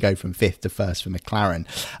Interlagos, where you go from 5th to 1st for McLaren.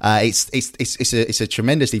 It's a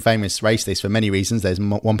tremendously famous race. This for many reasons. There's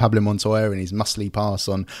Juan Pablo Montoya and his muscly pass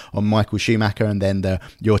on Michael Schumacher, and then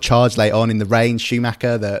your charge late on in the rain.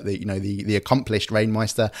 Schumacher, the accomplished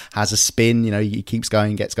rainmeister, has a spin. He keeps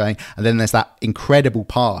going, gets going, and then there's that incredible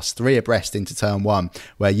pass 3 abreast into turn 1,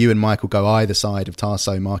 where you and Michael go either side of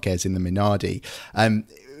Tarso Marquez in the Minardi.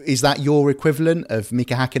 Is that your equivalent of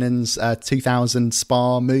Mika Häkkinen's 2000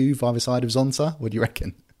 Spa move either side of Zonta? What do you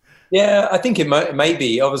reckon? Yeah, I think it might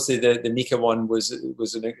be. Obviously, the Mika one was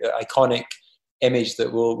an iconic image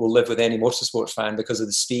that will live with any motorsports fan because of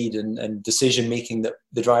the speed and decision making that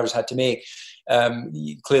the drivers had to make.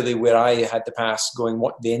 Clearly, where I had the pass going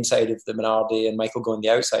the inside of the Minardi and Michael going the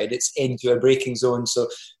outside, it's into a braking zone, so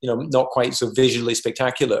not quite so visually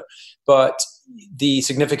spectacular. But the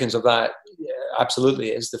significance of that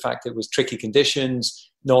absolutely is the fact that it was tricky conditions.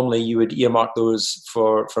 Normally, you would earmark those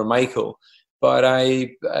for Michael. But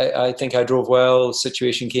I think I drove well.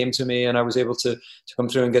 Situation came to me, and I was able to come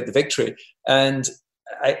through and get the victory. And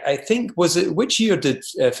I think, which year did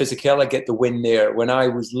Fisichella get the win there? When I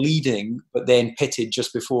was leading, but then pitted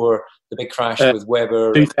just before the big crash with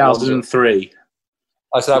Webber. 2003.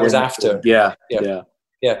 Oh, so that was after. Yeah.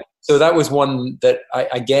 So that was one that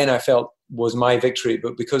I felt was my victory.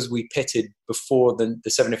 But because we pitted before the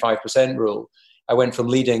 75% rule, I went from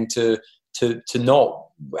leading to not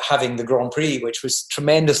having the Grand Prix, which was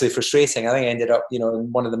tremendously frustrating. I think I ended up, in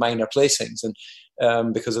one of the minor placings,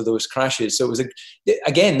 and because of those crashes. So it was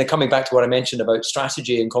again, coming back to what I mentioned about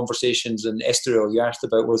strategy and conversations. And Estoril, you asked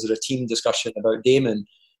about, was it a team discussion about Damon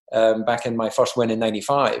back in my first win in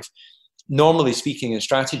 '95? Normally speaking, in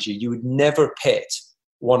strategy, you would never pit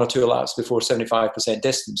 1 or 2 laps before 75%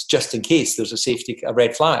 distance, just in case there's a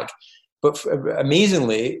red flag. But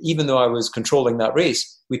amazingly, even though I was controlling that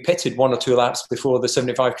race, we pitted 1 or 2 laps before the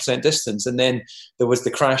 75% distance. And then there was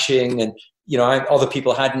the crashing, and, other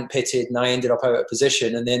people hadn't pitted, and I ended up out of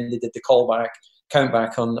position. And then they did the count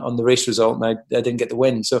back on the race result, and I didn't get the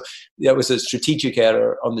win. So that was a strategic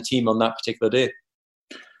error on the team on that particular day.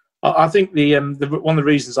 I think the one of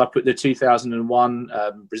the reasons I put the 2001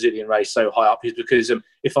 Brazilian race so high up is because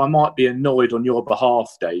if I might be annoyed on your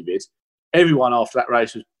behalf, David, everyone after that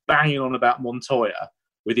race was banging on about Montoya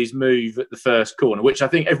with his move at the first corner, which I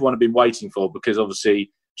think everyone had been waiting for, because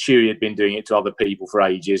obviously Shuey had been doing it to other people for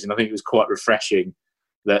ages, and I think it was quite refreshing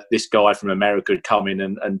that this guy from America had come in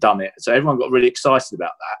and done it. So everyone got really excited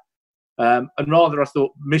about that. And rather, I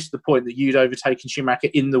thought, missed the point that you'd overtaken Schumacher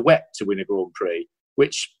in the wet to win a Grand Prix,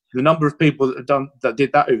 which the number of people that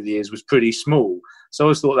did that over the years was pretty small. So I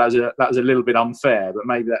always thought that was a little bit unfair, but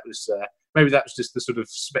maybe that was just the sort of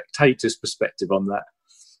spectator's perspective on that.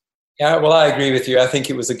 Yeah, well, I agree with you. I think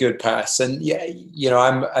it was a good pass, and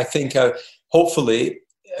I think hopefully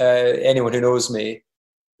anyone who knows me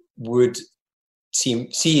would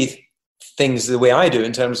see things the way I do,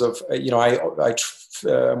 in terms of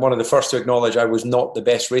I'm one of the first to acknowledge I was not the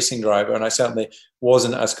best racing driver, and I certainly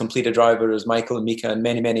wasn't as complete a driver as Michael and Mika and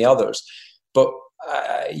many, many others. But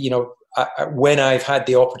when I've had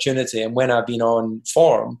the opportunity and when I've been on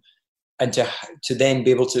form, and to then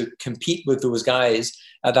be able to compete with those guys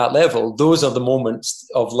at that level, those are the moments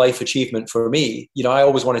of life achievement for me. I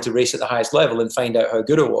always wanted to race at the highest level and find out how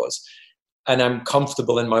good I was. And I'm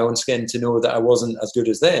comfortable in my own skin to know that I wasn't as good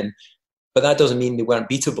as them. But that doesn't mean they weren't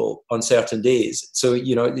beatable on certain days. So,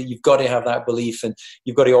 you've got to have that belief, and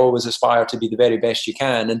you've got to always aspire to be the very best you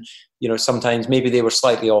can. And, sometimes maybe they were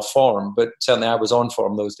slightly off form, but certainly I was on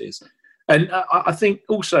form those days. And I think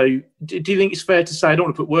also, do you think it's fair to say, I don't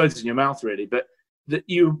want to put words in your mouth really, but that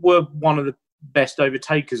you were one of the best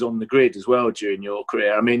overtakers on the grid as well during your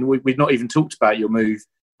career? I mean, we've not even talked about your move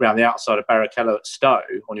around the outside of Barrichello at Stowe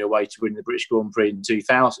on your way to win the British Grand Prix in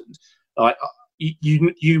 2000.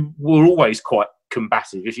 You were always quite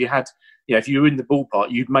combative. If you were in the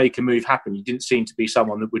ballpark, you'd make a move happen. You didn't seem to be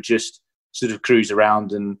someone that would just sort of cruise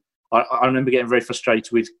around. And I remember getting very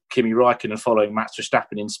frustrated with Kimi Räikkönen following Max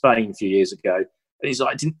Verstappen in Spain a few years ago. And he's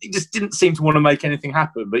like, he just didn't seem to want to make anything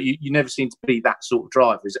happen. But you never seem to be that sort of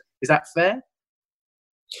driver. Is that fair?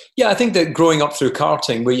 Yeah, I think that growing up through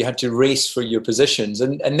karting, where you had to race for your positions,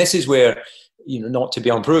 and this is where, not to be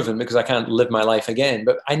unproven because I can't live my life again,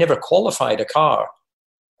 but I never qualified a car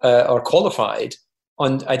or qualified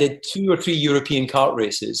I did 2 or 3 European kart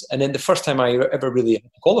races, and then the first time I ever really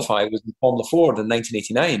qualified was in Formula Ford in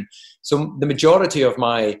 1989. So the majority of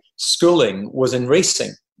my schooling was in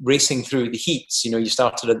racing through the heats. You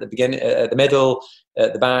started at the beginning, at the middle,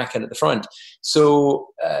 at the back, and at the front. So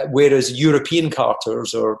whereas European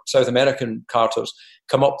karters or South American karters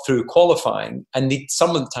come up through qualifying, and they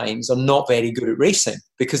sometimes are not very good at racing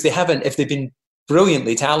because if they've been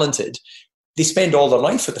brilliantly talented, they spend all their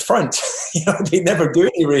life at the front. They never do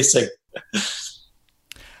any racing.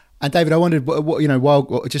 And David, I wondered,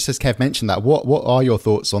 while just as Kev mentioned that, what are your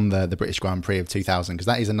thoughts on the British Grand Prix of 2000? Because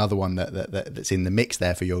that is another one that's in the mix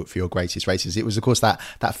there for your greatest races. It was, of course, that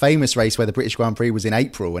famous race where the British Grand Prix was in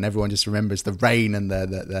April, and everyone just remembers the rain and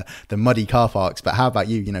the muddy car parks. But how about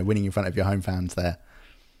you? Winning in front of your home fans there.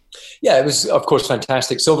 Yeah, it was, of course,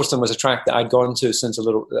 fantastic. Silverstone was a track that I'd gone to since I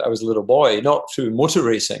was a little boy, not through motor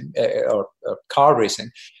racing or car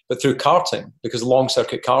racing, but through karting, because long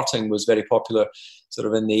circuit karting was very popular sort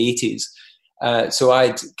of in the 80s. So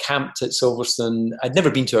I'd camped at Silverstone. I'd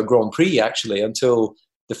never been to a Grand Prix, actually, until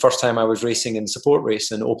the first time I was racing in support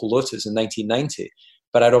race in Opel Lotus in 1990.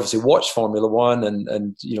 But I'd obviously watched Formula One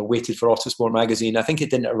and waited for Autosport magazine. I think it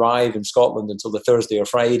didn't arrive in Scotland until the Thursday or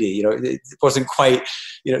Friday. It wasn't quite,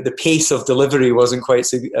 the pace of delivery wasn't quite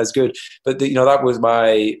as good. But that was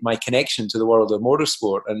my connection to the world of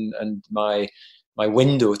motorsport and my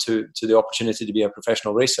window to the opportunity to be a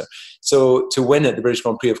professional racer. So to win at the British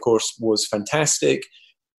Grand Prix, of course, was fantastic.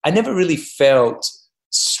 I never really felt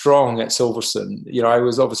strong at Silverstone. I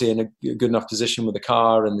was obviously in a good enough position with the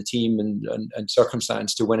car and the team and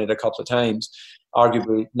circumstance to win it a couple of times.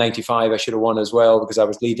 Arguably 95 I should have won as well, because I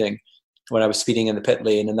was leading when I was speeding in the pit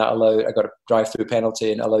lane, and I got a drive-through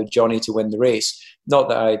penalty and allowed Johnny to win the race. Not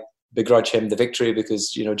that I begrudge him the victory,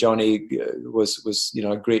 because Johnny was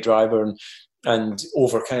a great driver and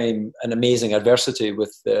overcame an amazing adversity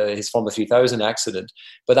with his Formula 3000 accident.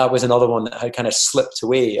 But that was another one that had kind of slipped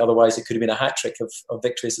away. Otherwise, it could have been a hat-trick of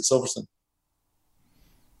victories at Silverstone.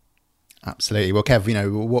 Absolutely. Well, Kev,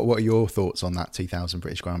 what are your thoughts on that 2000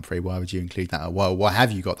 British Grand Prix? Why would you include that? Why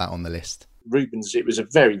have you got that on the list? Rubens, it was a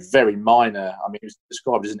very, very minor, it was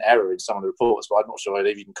described as an error in some of the reports, but I'm not sure I'd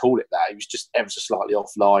even call it that. He was just ever so slightly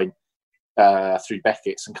offline through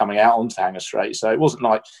Beckett's and coming out onto Hanger Straight. So it wasn't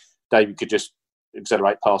like David could just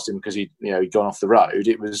accelerate past him because he'd gone off the road.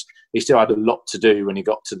 He still had a lot to do when he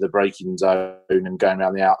got to the braking zone and going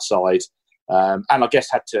around the outside. And I guess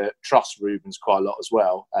had to trust Rubens quite a lot as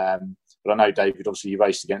well. But I know, David, obviously you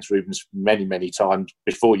raced against Rubens many, many times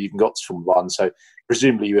before you even got to Formula One. So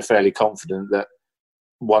presumably you were fairly confident that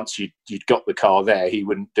once you'd got the car there, he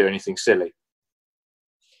wouldn't do anything silly.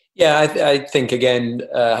 Yeah, I think, again,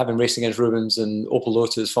 having raced against Rubens and Opel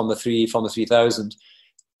Lotus, Formula 3, Formula 3000,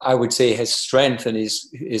 I would say his strength and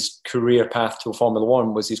his career path to Formula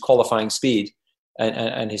One was his qualifying speed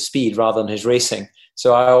and his speed rather than his racing.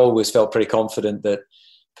 So I always felt pretty confident that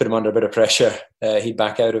put him under a bit of pressure, he'd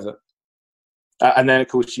back out of it. And then, of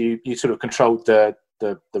course, you sort of controlled the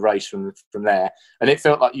race from there. And it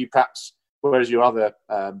felt like you perhaps, whereas your other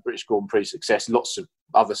British Grand Prix success, lots of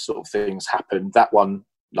other sort of things happened. That one,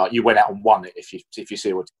 like, you went out and won it, if you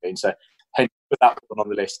see what I mean. So hence put that one on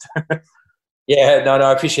the list. Yeah, no,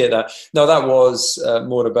 I appreciate that. No, that was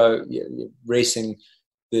more about racing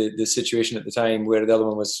the situation at the time, where the other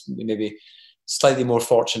one was maybe slightly more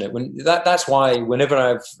fortunate. That's why whenever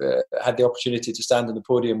I've had the opportunity to stand on the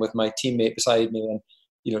podium with my teammate beside me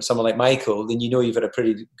and someone like Michael, then you've had a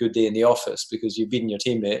pretty good day in the office because you've beaten your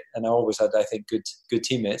teammate. And I always had, I think, good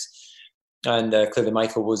teammates. And clearly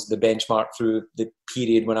Michael was the benchmark through the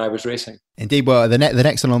period when I was racing. Indeed. Well, the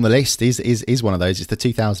next one on the list is one of those. It's the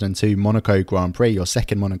 2002 Monaco Grand Prix, your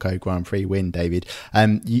second Monaco Grand Prix win, David.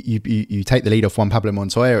 You take the lead off Juan Pablo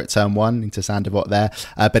Montoya at turn 1 into Sainte Devote there,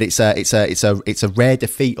 but it's a rare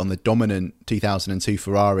defeat on the dominant 2002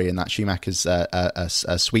 Ferrari, and that Schumacher's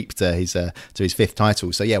a sweep to his fifth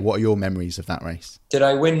title. So yeah, what are your memories of that race? Did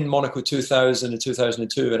I win Monaco 2000 and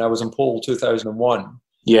 2002, and I was on pole 2001?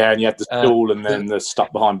 Yeah, and you had the stall and then the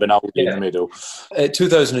stuck behind Benaldi in the middle.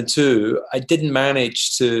 2002, I didn't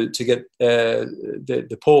manage to get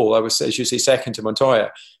the pole. I was, as you say, second to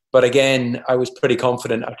Montoya. But again, I was pretty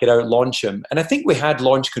confident I could out-launch him. And I think we had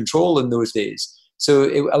launch control in those days. So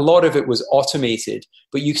a lot of it was automated,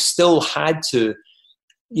 but you still had to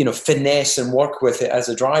finesse and work with it as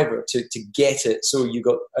a driver to get it so you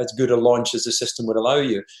got as good a launch as the system would allow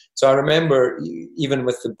you. So I remember, even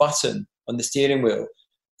with the button on the steering wheel,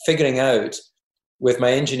 figuring out with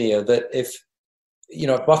my engineer that if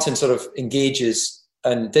a button sort of engages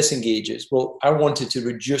and disengages, well, I wanted to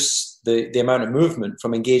reduce the amount of movement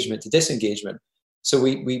from engagement to disengagement. So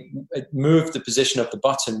we moved the position of the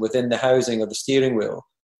button within the housing of the steering wheel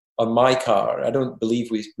on my car. I don't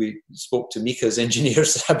believe we spoke to Mika's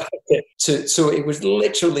engineers about it. So it was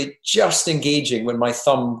literally just engaging when my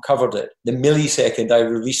thumb covered it. The millisecond I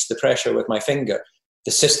released the pressure with my finger,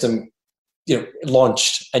 the system,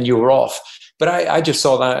 launched and you were off. But I just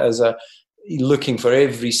saw that as looking for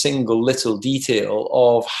every single little detail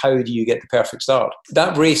of how do you get the perfect start.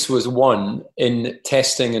 That race was won in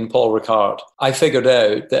testing in Paul Ricard. I figured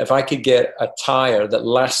out that if I could get a tyre that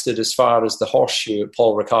lasted as far as the horseshoe at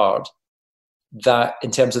Paul Ricard, that in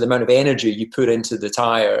terms of the amount of energy you put into the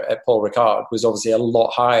tyre at Paul Ricard was obviously a lot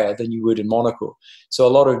higher than you would in Monaco. So a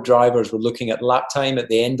lot of drivers were looking at lap time at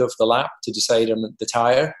the end of the lap to decide on the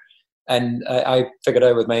tyre. And I figured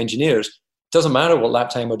out with my engineers, doesn't matter what lap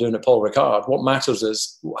time we're doing at Paul Ricard. What matters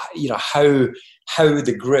is, how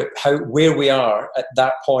the grip, where we are at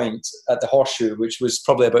that point at the horseshoe, which was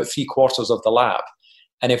probably about 3/4 of the lap.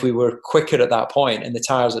 And if we were quicker at that point and the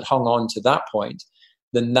tyres had hung on to that point,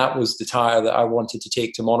 then that was the tyre that I wanted to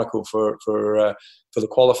take to Monaco for the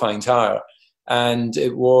qualifying tyre. And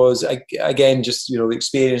it was, again, just,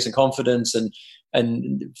 experience and confidence and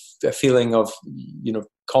a feeling of,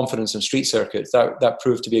 confidence in street circuits. That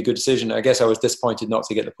proved to be a good decision. I guess I was disappointed not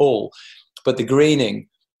to get the pole, but the graining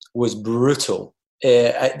was brutal,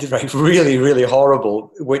 really, really horrible,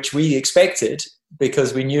 which we expected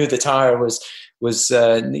because we knew the tyre was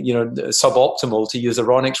suboptimal, to use a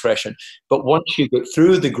Ron expression. But once you got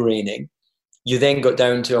through the graining, you then got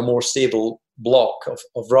down to a more stable block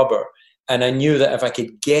of rubber. And I knew that if I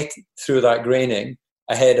could get through that graining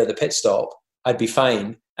ahead of the pit stop, I'd be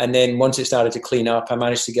fine. And then once it started to clean up, I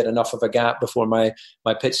managed to get enough of a gap before my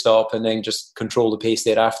pit stop and then just control the pace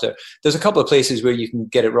thereafter. There's a couple of places where you can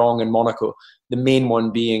get it wrong in Monaco. The main one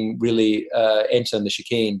being really entering the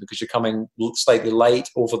chicane, because you're coming slightly light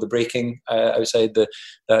over the braking outside the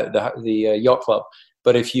yacht club.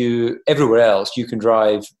 But everywhere else, you can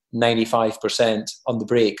drive 95% on the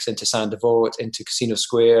brakes into Saint-Devote, into Casino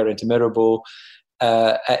Square, into Mirabeau,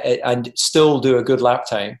 and still do a good lap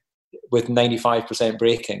time with 95%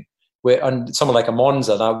 braking. On someone like a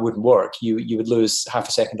Monza, that wouldn't work. You would lose half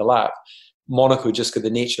a second a lap. Monaco, just because the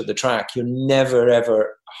nature of the track, you're never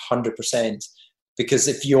ever 100%, because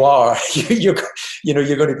if you are, you're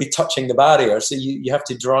going to be touching the barrier. So you have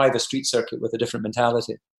to drive a street circuit with a different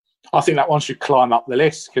mentality. I think that one should climb up the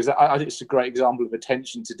list, because I think it's a great example of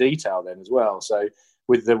attention to detail then as well. So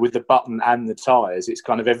with the button and the tyres, it's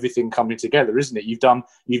kind of everything coming together, isn't it? You've done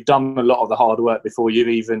a lot of the hard work before you've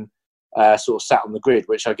even sort of sat on the grid,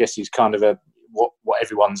 which I guess is kind of what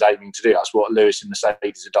everyone's aiming to do. That's what Lewis and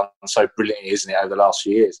Mercedes have done so brilliantly, isn't it, over the last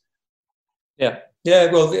few years? Yeah.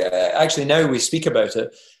 Well, actually, now we speak about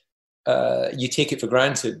it, you take it for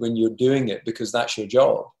granted when you're doing it, because that's your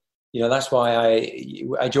job. That's why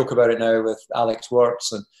I joke about it now with Alex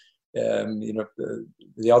Wirtz and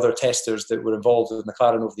the other testers that were involved with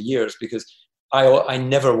McLaren over the years, because I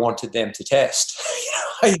never wanted them to test.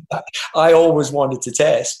 I always wanted to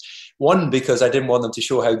test. One, because I didn't want them to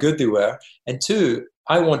show how good they were, and two,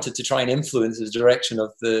 I wanted to try and influence the direction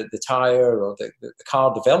of the tyre or the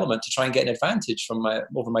car development to try and get an advantage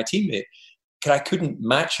over my teammate. Because I couldn't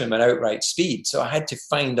match him at outright speed, so I had to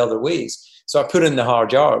find other ways. So I put in the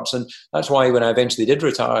hard yards, and that's why when I eventually did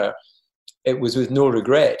retire, it was with no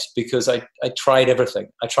regret, because I tried everything.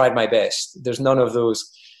 I tried my best. There's none of those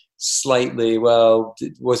slightly, well,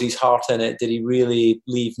 was his heart in it? Did he really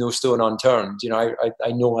leave no stone unturned? I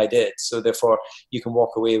know I did. So therefore, you can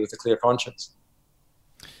walk away with a clear conscience.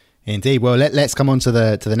 Indeed. Well, let's come on to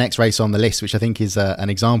the next race on the list, which I think is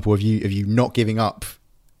an example of you not giving up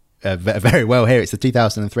very well here. It's the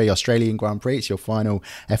 2003 Australian Grand Prix. It's your final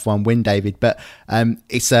F1 win, David. But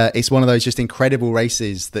it's one of those just incredible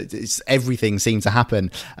races that everything seemed to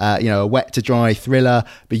happen. A wet to dry thriller.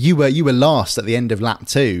 But you were last at the end of lap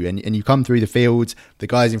 2, and you come through the field. The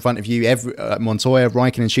guys in front of you, Montoya,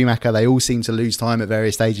 Raikkonen, Schumacher, they all seem to lose time at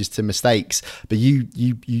various stages to mistakes. But you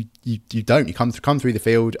don't. You come through the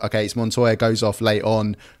field. Okay, it's Montoya goes off late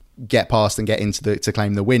on. Get past and get into to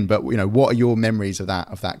claim the win. But what are your memories of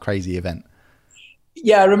that crazy event?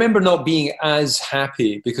 Yeah, I remember not being as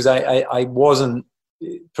happy because I wasn't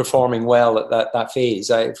performing well at that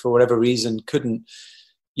phase. I, for whatever reason, couldn't.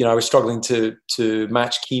 I was struggling to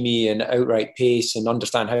match Kimi in outright pace and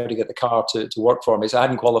understand how to get the car to work for me. So I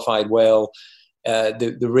hadn't qualified well.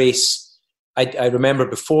 The race, I remember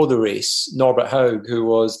before the race, Norbert Haug, who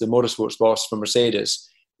was the motorsports boss for Mercedes,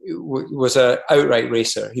 was an outright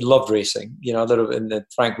racer. He loved racing, a little in the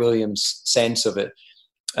Frank Williams sense of it.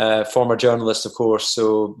 former journalist, of course,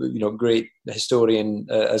 so great historian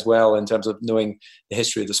as well in terms of knowing the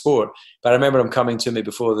history of the sport. But I remember him coming to me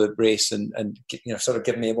before the race and sort of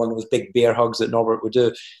giving me one of those big bear hugs that Norbert would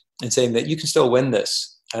do, and saying that you can still win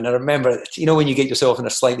this. And I remember, when you get yourself in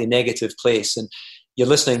a slightly negative place and you're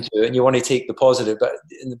listening to it and you want to take the positive, but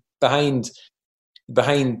behind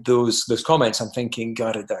those comments, I'm thinking,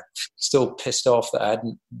 God, I'm still pissed off that I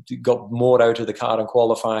hadn't got more out of the car in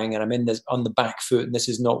qualifying, and I'm in this on the back foot, and this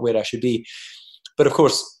is not where I should be. But of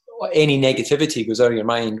course, any negativity goes out of your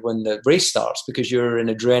mind when the race starts, because you're in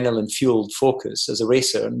adrenaline-fueled focus as a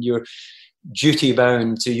racer, and you're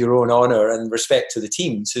duty-bound to your own honour and respect to the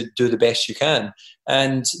team to do the best you can.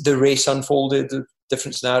 And the race unfolded,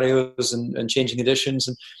 different scenarios and changing conditions,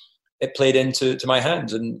 and it played into my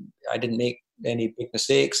hands, and I didn't make any big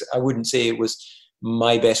mistakes. I wouldn't say it was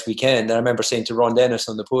my best weekend. I remember saying to Ron Dennis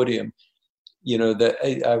on the podium,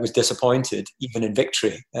 that I was disappointed even in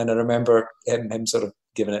victory. And I remember him sort of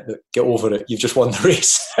giving it, get over it, you've just won the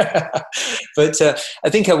race. But I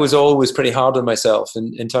think I was always pretty hard on myself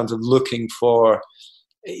in terms of looking for,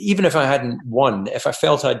 even if I hadn't won, if I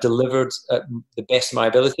felt I delivered at the best of my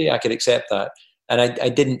ability, I could accept that. And I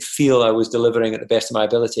didn't feel I was delivering at the best of my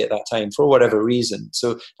ability at that time for whatever reason.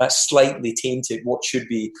 So that slightly tainted what should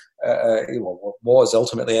be, what was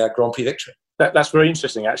ultimately a Grand Prix victory. That's very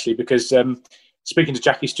interesting, actually, because speaking to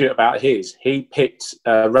Jackie Stewart about he picked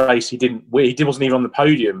a race he didn't win. He wasn't even on the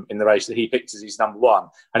podium in the race that he picked as his number one.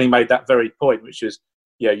 And he made that very point, which was,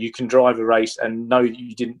 you can drive a race and know that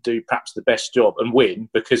you didn't do perhaps the best job and win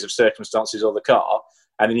because of circumstances of the car.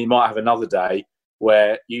 And then you might have another day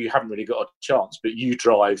where you haven't really got a chance, but you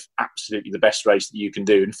drive absolutely the best race that you can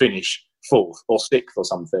do and finish 4th or 6th or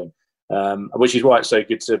something, which is why it's so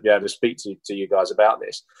good to be able to speak to you guys about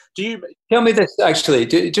this. Do you tell me this, actually,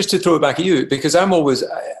 just to throw it back at you, because I'm always,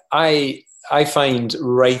 I find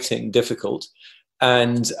writing difficult,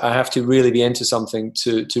 and I have to really be into something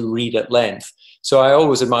to read at length. So I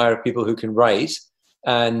always admire people who can write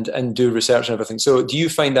and do research and everything. So do you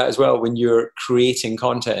find that as well when you're creating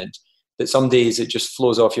content, that some days it just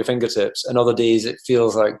flows off your fingertips, and other days it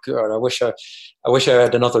feels like, God, I wish I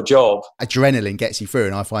had another job. Adrenaline gets you through,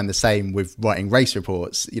 and I find the same with writing race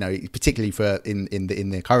reports. Particularly for in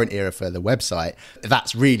the current era for the website,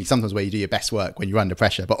 that's really sometimes where you do your best work, when you're under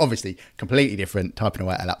pressure. But obviously, completely different typing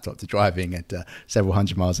away at a laptop to driving at several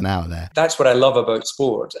hundred miles an hour. There, that's what I love about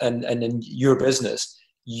sport, and in your business,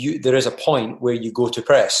 there is a point where you go to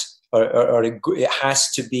press, or it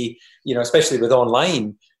has to be, especially with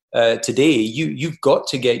online. Today, you've got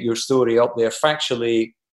to get your story up there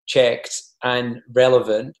factually checked and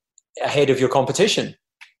relevant ahead of your competition.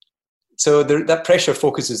 So that pressure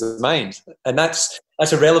focuses the mind, and that's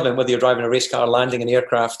irrelevant whether you're driving a race car, landing an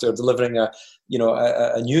aircraft, or delivering a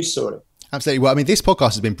news story. Absolutely. Well, I mean, this podcast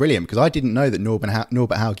has been brilliant, because I didn't know that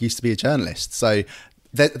Norbert Haug used to be a journalist. So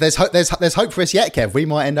there's hope for us yet, Kev. We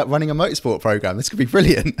might end up running a motorsport program. This could be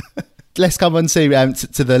brilliant. Let's come on to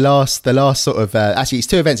the last sort of actually it's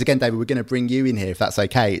 2 events again, David. We're going to bring you in here if that's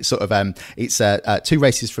okay. It's sort of it's 2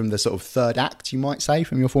 races from the sort of third act, you might say,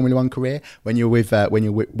 from your Formula One career when you're with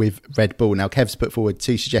Red Bull. Now, Kev's put forward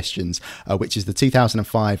 2 suggestions, which is the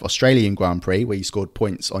 2005 Australian Grand Prix, where you scored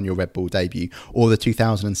points on your Red Bull debut, or the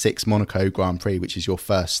 2006 Monaco Grand Prix, which is your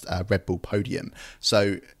first Red Bull podium.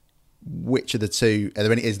 So, which of the 2?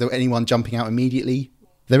 Is there anyone jumping out immediately?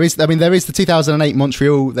 There is the 2008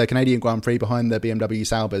 Montreal, the Canadian Grand Prix behind the BMW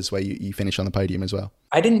Saubers, where you finish on the podium as well.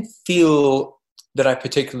 I didn't feel that I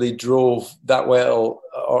particularly drove that well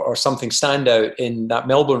or something stand out in that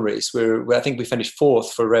Melbourne race where I think we finished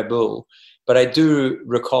 4th for Red Bull. But I do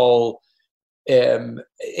recall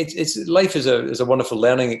life is a wonderful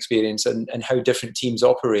learning experience, and how different teams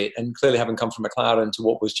operate. And clearly, having come from McLaren to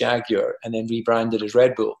what was Jaguar and then rebranded as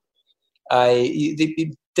Red Bull,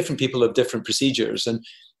 different people have different procedures, and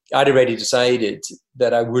I'd already decided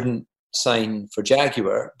that I wouldn't sign for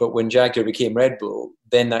Jaguar. But when Jaguar became Red Bull,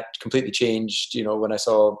 then that completely changed. When I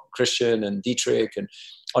saw Christian and Dietrich, and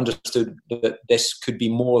understood that this could be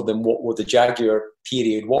more than what the Jaguar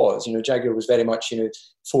period was. Jaguar was very much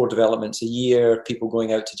 4 developments a year, people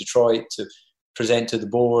going out to Detroit to present to the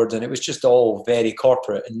board, and it was just all very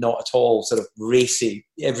corporate and not at all sort of racy.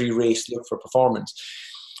 Every race looked for performance.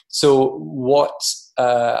 So what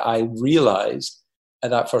I realised at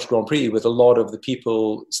that first Grand Prix, with a lot of the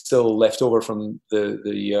people still left over from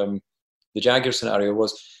the Jaguar scenario,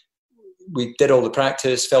 was we did all the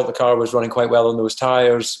practice, felt the car was running quite well on those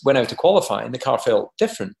tyres, went out to qualify, and the car felt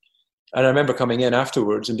different. And I remember coming in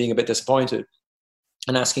afterwards and being a bit disappointed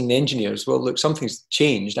and asking the engineers, well, look, something's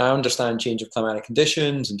changed. I understand change of climatic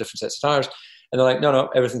conditions and different sets of tyres. And they're like, no,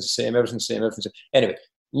 everything's the same, everything's the same, everything's the same. Anyway,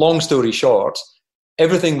 long story short,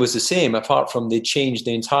 everything was the same apart from they changed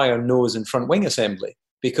the entire nose and front wing assembly,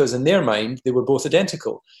 because in their mind, they were both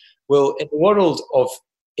identical. Well, in the world of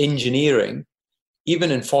engineering,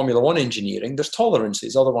 even in Formula One engineering, there's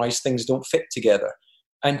tolerances. Otherwise, things don't fit together.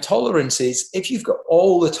 And tolerances, if you've got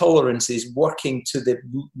all the tolerances working to the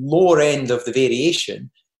lower end of the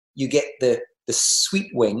variation, you get the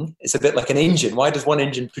sweet wing. It's a bit like an engine. Why does one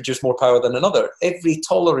engine produce more power than another? Every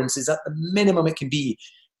tolerance is at the minimum it can be.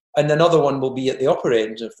 And another one will be at the upper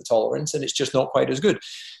end of the tolerance, and it's just not quite as good.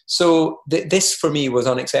 So this, for me, was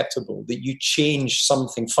unacceptable, that you change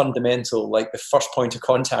something fundamental like the first point of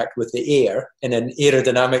contact with the air in an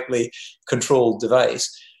aerodynamically controlled device.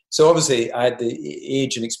 So obviously, I had the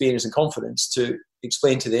age and experience and confidence to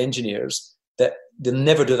explain to the engineers that they'll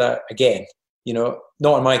never do that again.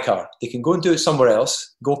 Not in my car. They can go and do it somewhere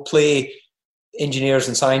else, go play engineers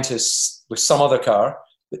and scientists with some other car,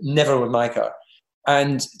 but never with my car.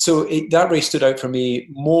 And so that race stood out for me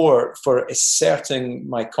more for asserting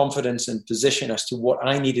my confidence and position as to what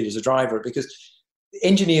I needed as a driver, because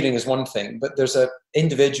engineering is one thing, but there's an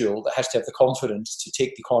individual that has to have the confidence to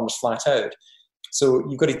take the corners flat out. So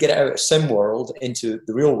you've got to get it out of sim world into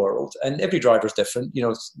the real world. And every driver is different.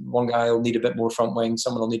 One guy will need a bit more front wing,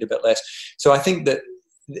 someone will need a bit less. So I think that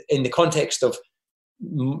in the context of,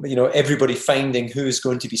 everybody finding who's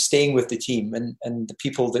going to be staying with the team, and the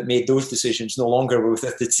people that made those decisions no longer were with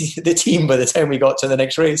the team by the time we got to the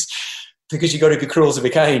next race, because you've got to be cruel to be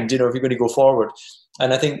kind, if you're going to go forward.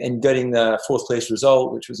 And I think in getting the fourth place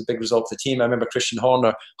result, which was a big result for the team, I remember Christian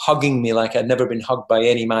Horner hugging me like I'd never been hugged by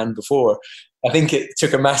any man before. I think it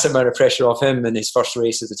took a massive amount of pressure off him in his first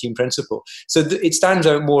race as a team principal. So it stands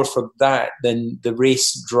out more for that than the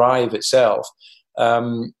race drive itself.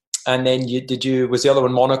 And then was the other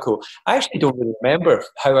one Monaco? I actually don't really remember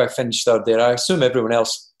how I finished third there. I assume everyone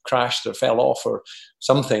else crashed or fell off or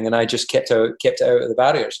something, and I just kept it out of the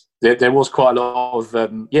barriers. There was quite a lot of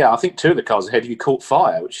I think two of the cars ahead of you caught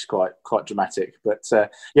fire, which is quite dramatic. But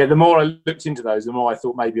the more I looked into those, the more I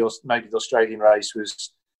thought maybe the Australian race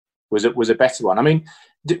was a better one. I mean,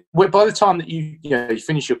 by the time that you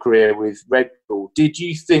finished your career with Red Bull, did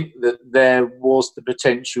you think that there was the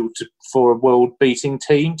potential for a world-beating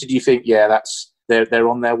team? Did you think, they're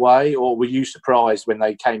on their way, or were you surprised when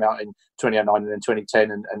they came out in 2009 and then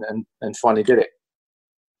 2010 and finally did it?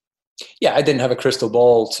 Yeah, I didn't have a crystal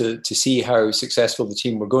ball to see how successful the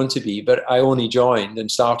team were going to be, but I only joined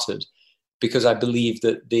and started because I believed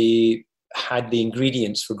that they had the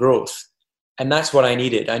ingredients for growth. And that's what I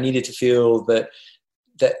needed. I needed to feel that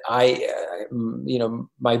I,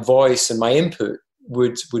 my voice and my input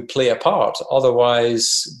would play a part.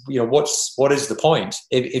 Otherwise, what is the point?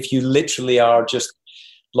 If you literally are just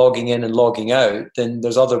logging in and logging out, then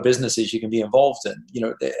there's other businesses you can be involved in.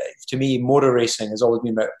 To me, motor racing has always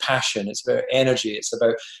been about passion. It's about energy. It's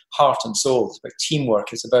about heart and soul. It's about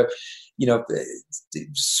teamwork. It's about,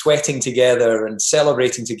 sweating together and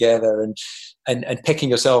celebrating together and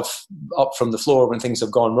picking yourself up from the floor when things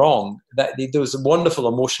have gone wrong. There was a wonderful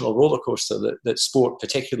emotional roller coaster that sport,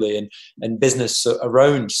 particularly and business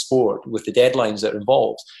around sport, with the deadlines that are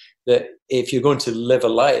involved, that if you're going to live a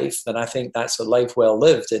life, then I think that's a life well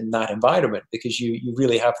lived in that environment, because you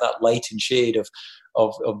really have that light and shade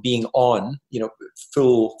of being on,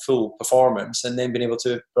 full performance, and then being able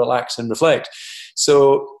to relax and reflect.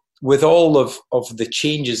 So with all of the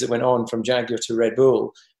changes that went on from Jaguar to Red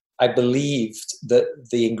Bull, I believed that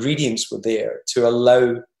the ingredients were there to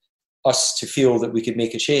allow us to feel that we could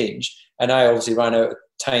make a change. And I obviously ran out of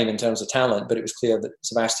time in terms of talent, but it was clear that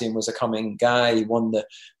Sebastian was a coming guy. He won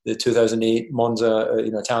the 2008 Monza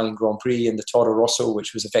Italian Grand Prix in the Toro Rosso,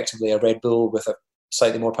 which was effectively a Red Bull with a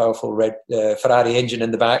slightly more powerful Ferrari engine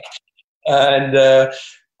in the back.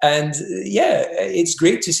 And it's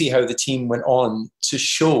great to see how the team went on to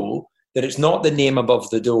show that it's not the name above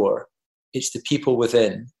the door, it's the people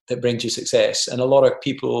within that brings you success. And a lot of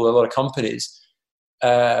companies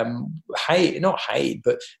not hide,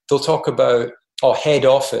 but they'll talk about, head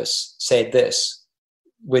office said this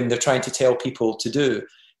when they're trying to tell people to do.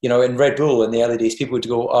 In Red Bull in the early days, people would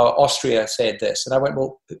go, Austria said this. And I went,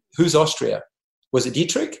 well, who's Austria? Was it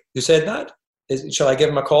Dietrich who said that? Shall I give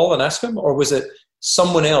him a call and ask him? Or was it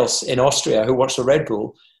someone else in Austria who works for Red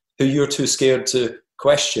Bull who you're too scared to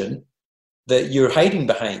question, that you're hiding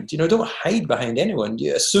behind? Don't hide behind anyone.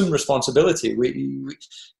 You assume responsibility.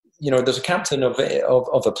 There's a captain of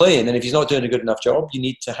a plane, and if he's not doing a good enough job, you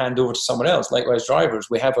need to hand over to someone else. Likewise, drivers,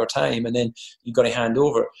 we have our time, and then you've got to hand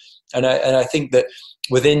over. And I think that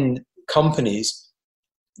within companies,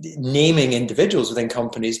 naming individuals within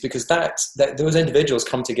companies, because that those individuals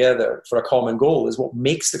come together for a common goal is what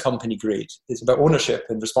makes the company great. It's about ownership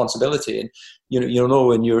and responsibility, and you'll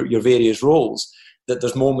know in your various roles that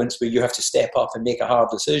there's moments where you have to step up and make a hard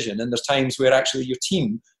decision, and there's times where actually your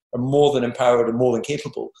team are more than empowered and more than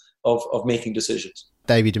capable of making decisions.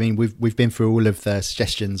 David, I mean, we've been through all of the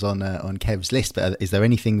suggestions on Kev's list, but is there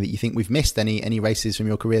anything that you think we've missed? Any races from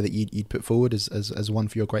your career that you'd put forward as one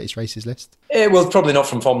for your greatest races list? Well, probably not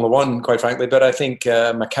from Formula One, quite frankly, but I think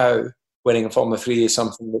Macau winning in Formula 3 is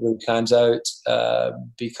something that really stands out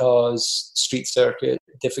because street circuit,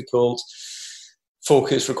 difficult,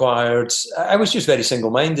 focus required. I was just very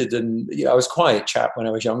single-minded, and I was a quiet chap when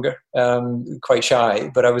I was younger, quite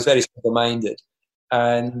shy, but I was very single-minded.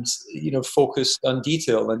 And focused on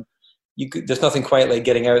detail, and there's nothing quite like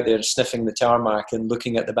getting out there and sniffing the tarmac and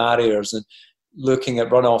looking at the barriers and looking at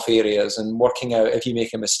runoff areas and working out, if you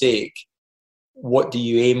make a mistake, what do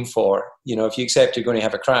you aim for? If you accept you're going to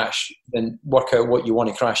have a crash, then work out what you want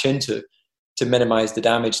to crash into to minimize the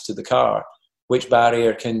damage to the car. Which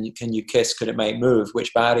barrier can you kiss because it might move?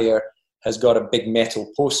 Which barrier has got a big metal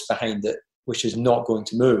post behind it which is not going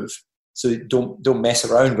to move? So don't mess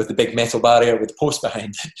around with the big metal barrier with the post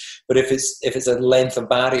behind it. But if it's a length of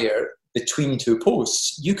barrier between two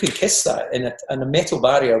posts, you can kiss that, and a metal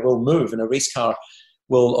barrier will move, and a race car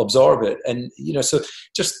will absorb it. And so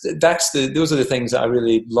just those are the things that I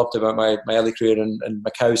really loved about my early career, and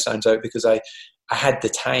Macau stands out because I had the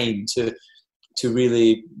time to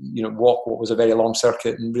really walk what was a very long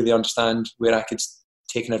circuit and really understand where I could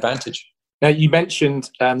take an advantage. Now, you mentioned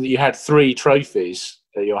that you had 3 trophies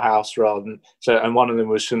at your house, and one of them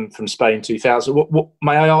was from Spain 2000. What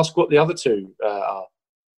may I ask what the other 2 are?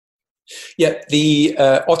 Yeah, the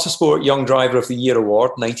Autosport Young Driver of the Year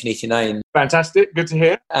Award, 1989. Fantastic, good to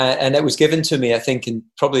hear. And it was given to me, I think, in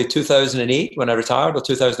probably 2008 when I retired, or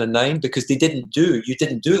 2009, because you didn't do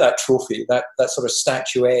that trophy, that sort of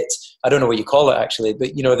statuette. I don't know what you call it actually,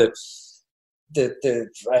 but the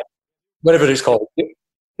whatever it's called.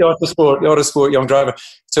 The Autosport Young Driver.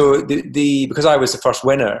 So because I was the first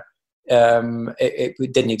winner,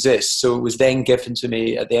 it didn't exist. So it was then given to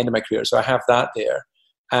me at the end of my career. So I have that there,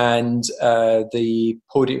 and the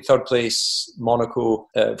podium, 3rd place Monaco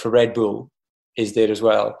for Red Bull is there as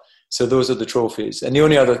well. So those are the trophies. And the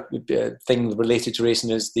only other thing related to racing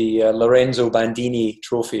is the Lorenzo Bandini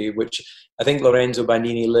Trophy, which I think Lorenzo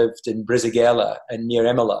Bandini lived in Brisighella and near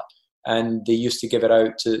Imola. And they used to give it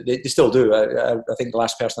out to, they still do. I think the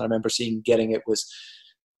last person I remember seeing getting it was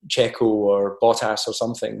Checo or Bottas or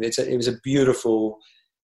something. It was a beautiful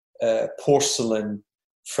porcelain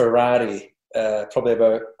Ferrari, probably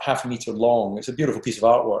about half a metre long. It's a beautiful piece of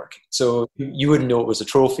artwork. So you wouldn't know it was a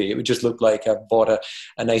trophy. It would just look like I bought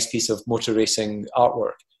a nice piece of motor racing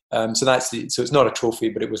artwork. So it's not a trophy,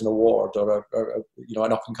 but it was an award or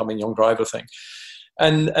an up and coming young driver thing.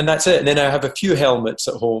 And that's it. And then I have a few helmets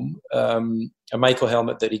at home. A Michael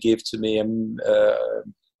helmet that he gave to me,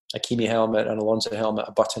 a Kimi helmet, an Alonso helmet,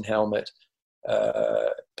 a Button helmet,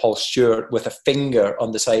 Paul Stewart with a finger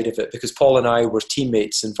on the side of it, because Paul and I were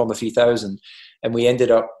teammates in Formula 3000, and we ended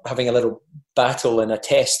up having a little battle in a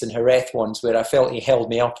test in Jerez once where I felt he held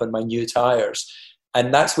me up on my new tyres.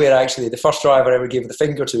 And that's where actually the first driver I ever gave the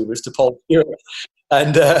finger to was to Paul Stewart.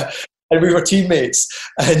 And we were teammates,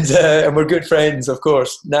 and we're good friends, of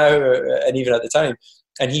course, now and even at the time.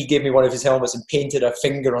 And he gave me one of his helmets and painted a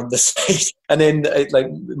finger on the side. And then like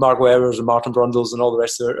Mark Webber's and Martin Brundle's and all the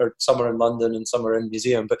rest are some are in London and some are in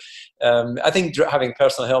museum. But I think having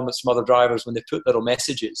personal helmets from other drivers when they put little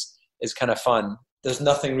messages is kind of fun. There's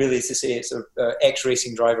nothing really to say. It's an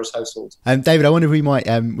ex-racing driver's household. David, I wonder if we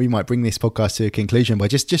might bring this podcast to a conclusion by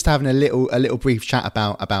just having a little brief chat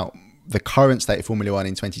about the current state of Formula One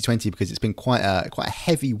in 2020, because it's been quite a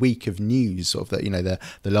heavy week of news, sort of the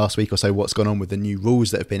last week or so. What's gone on with the new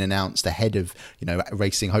rules that have been announced ahead of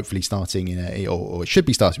racing, hopefully starting or it should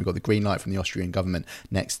be starting. We've got the green light from the Austrian government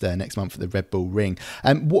next month at the Red Bull Ring.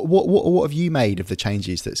 What have you made of the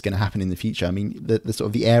changes that's going to happen in the future? I mean, the sort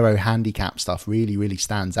of the aero handicap stuff really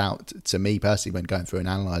stands out to me personally when going through and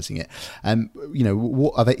analysing it.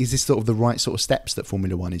 Is this sort of the right sort of steps that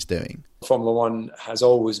Formula One is doing? Formula One has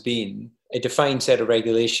always been a defined set of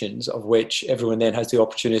regulations of which everyone then has the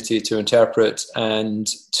opportunity to interpret and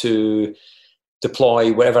to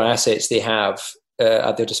deploy whatever assets they have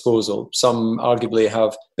at their disposal. Some arguably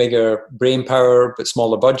have bigger brain power but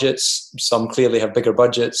smaller budgets. Some clearly have bigger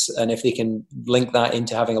budgets, and if they can link that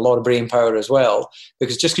into having a lot of brain power as well,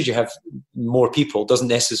 because just because you have more people doesn't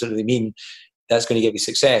necessarily mean that's going to give you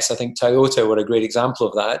success. I think Toyota were a great example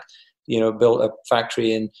of that. Built a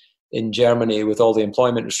factory in in Germany with all the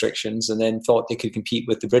employment restrictions, and then thought they could compete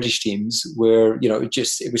with the British teams, where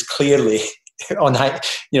it was clearly on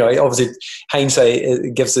obviously hindsight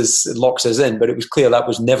locks us in, but it was clear that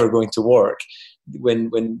was never going to work when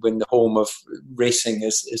the home of racing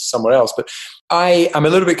is somewhere else. But I am a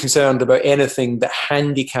little bit concerned about anything that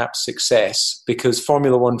handicaps success, because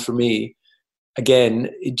Formula One for me, again,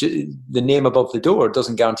 the name above the door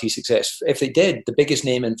doesn't guarantee success. If it did, the biggest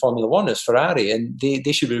name in Formula One is Ferrari, and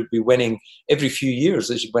they should be winning every few years.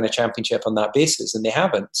 They should win a championship on that basis, and they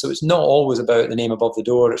haven't. So it's not always about the name above the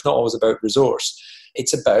door. It's not always about resource.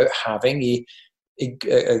 It's about having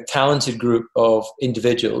a talented group of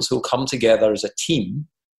individuals who will come together as a team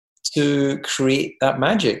to create that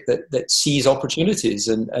magic that sees opportunities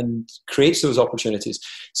and creates those opportunities.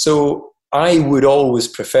 So I would always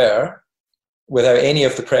prefer, without any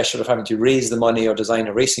of the pressure of having to raise the money or design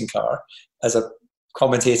a racing car, as a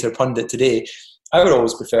commentator pundit today, I would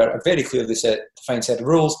always prefer a very clearly defined set of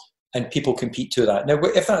rules, and people compete to that. Now,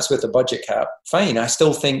 if that's with a budget cap, fine. I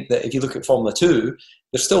still think that if you look at Formula 2,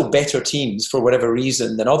 there's still better teams for whatever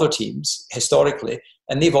reason than other teams historically,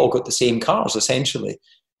 and they've all got the same cars essentially.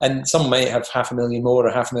 And some might have 500,000 more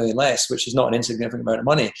or 500,000 less, which is not an insignificant amount of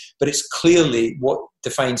money. But it's clearly what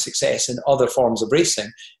defines success in other forms of racing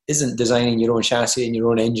isn't designing your own chassis and your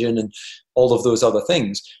own engine and all of those other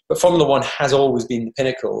things. But Formula One has always been the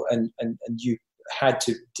pinnacle, and you had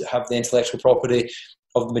to have the intellectual property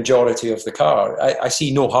of the majority of the car. I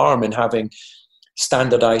see no harm in having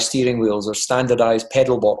standardized steering wheels or standardized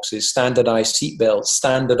pedal boxes, standardized seatbelts,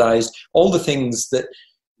 standardized all the things that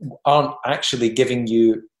aren't actually giving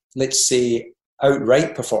you, let's say,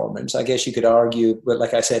 outright performance. I guess you could argue, but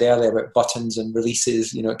like I said earlier, about buttons and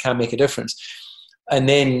releases, it can make a difference. And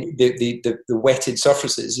then the wetted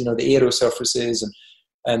surfaces, the aero surfaces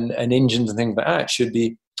and engines and things like that should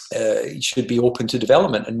be open to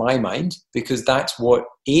development in my mind, because that's what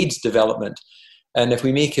aids development. And if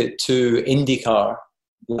we make it to IndyCar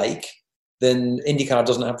then IndyCar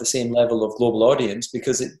doesn't have the same level of global audience,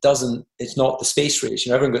 because it's not the space race.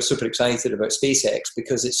 Everyone got super excited about SpaceX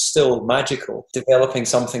because it's still magical, developing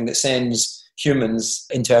something that sends humans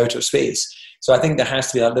into outer space. So I think there has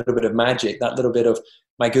to be that little bit of magic, that little bit of,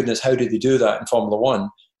 my goodness, how did they do that in Formula One?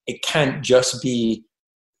 It can't just be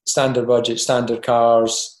standard budget, standard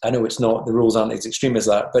cars. I know it's not, the rules aren't as extreme as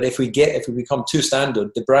that, but if we become too standard,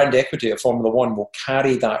 the brand equity of Formula One will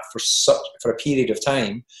carry that for a period of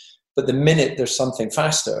time. But the minute there's something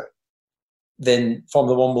faster, then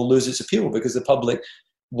Formula One will lose its appeal, because the public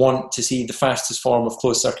want to see the fastest form of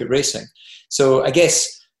closed-circuit racing. So I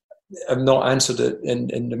guess I've not answered it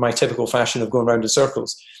in my typical fashion of going around in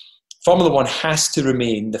circles. Formula One has to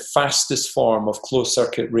remain the fastest form of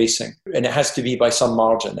closed-circuit racing, and it has to be by some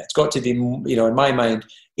margin. It's got to be, in my mind,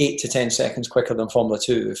 8 to 10 seconds quicker than Formula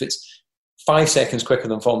 2. If it's 5 seconds quicker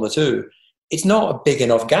than Formula 2, it's not a big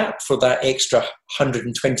enough gap for that extra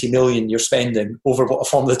 120 million you're spending over what a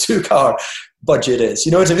Formula 2 car budget is.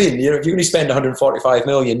 You know what I mean? If you're going to spend 145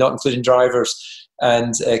 million, not including drivers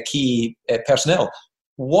and key personnel,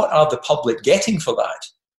 what are the public getting for that?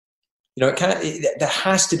 There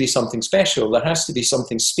has to be something special. There has to be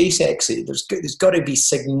something SpaceX-y. There's got to be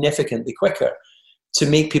significantly quicker to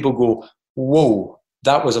make people go, whoa,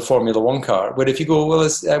 that was a Formula One car. Where if you go, well,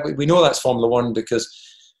 we know that's Formula One because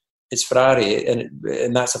it's Ferrari,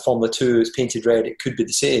 and that's a Formula 2, it's painted red, it could be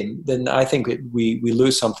the same, then I think we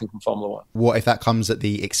lose something from Formula 1. What if that comes at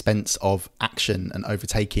the expense of action and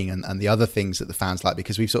overtaking and the other things that the fans like?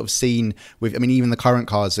 Because we've sort of seen even the current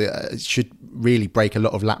cars should really break a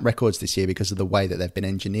lot of lap records this year because of the way that they've been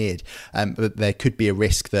engineered. But there could be a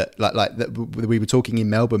risk that, like that we were talking in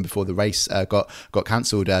Melbourne before the race got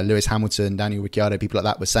cancelled. Lewis Hamilton, Daniel Ricciardo, people like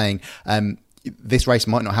that were saying, this race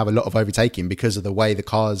might not have a lot of overtaking because of the way the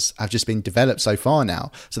cars have just been developed so far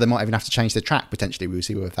now. So they might even have to change the track potentially. We'll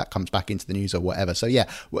see if that comes back into the news or whatever. So yeah,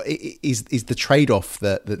 is the trade-off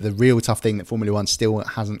the real tough thing that Formula One still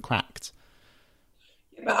hasn't cracked?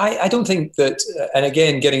 I don't think that, and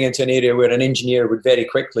again, getting into an area where an engineer would very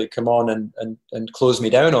quickly come on and close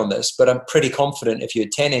me down on this, but I'm pretty confident if you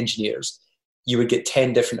had 10 engineers, you would get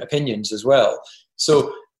 10 different opinions as well.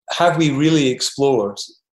 So have we really explored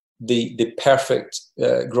the perfect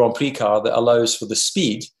Grand Prix car that allows for the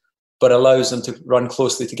speed, but allows them to run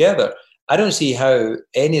closely together? I don't see how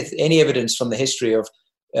any evidence from the history of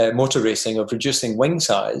motor racing of reducing wing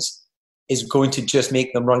size is going to just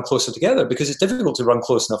make them run closer together, because it's difficult to run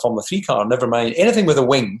close in a Formula 3 car. Never mind anything with a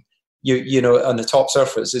wing, you know, on the top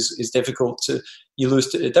surface is difficult you lose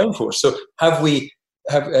to downforce. So have we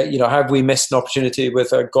missed an opportunity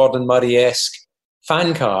with a Gordon Murray-esque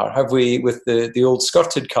fan car? Have we with the old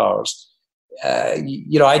skirted cars?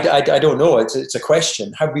 I don't know. It's a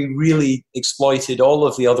question. Have we really exploited all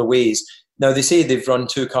of the other ways? Now, they say they've run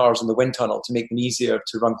 2 cars in the wind tunnel to make them easier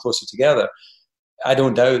to run closer together. I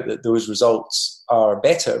don't doubt that those results are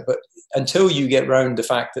better, but until you get round the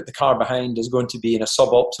fact that the car behind is going to be in a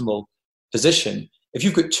suboptimal position, if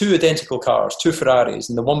you've got 2 identical cars, 2 Ferraris,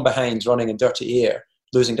 and the one behind's running in dirty air,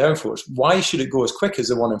 losing downforce, why should it go as quick as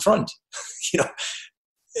the one in front? You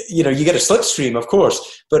get a slipstream, of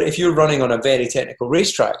course, but if you're running on a very technical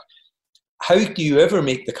racetrack, how do you ever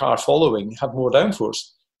make the car following have more downforce?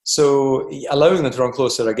 So allowing them to run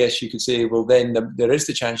closer, I guess you could say, well, then there is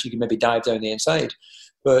the chance you can maybe dive down the inside.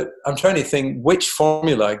 But I'm trying to think which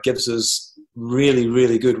formula gives us really,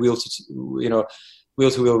 really good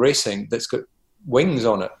wheel-to-wheel racing that's got wings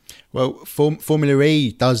on it. Well, Formula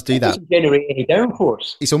E does do that. It doesn't generate any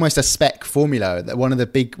downforce. It's almost a spec formula. One of the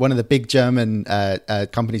big German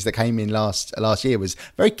companies that came in last year was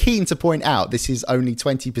very keen to point out this is only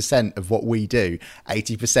 20% of what we do.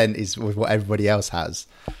 80% is what everybody else has.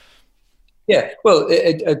 Yeah, well,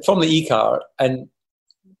 a Formula E car, and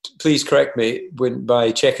please correct me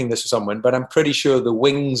by checking this with someone, but I'm pretty sure the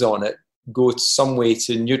wings on it go some way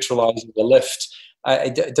to neutralise the lift.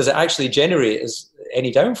 Does it actually generate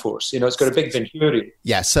any downforce? It's got a big Venturi.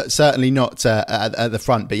 Yeah, certainly not at the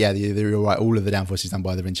front, but yeah, you're right. All of the downforce is done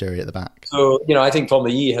by the Venturi at the back. So, I think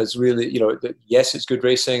Formula E has really, yes, it's good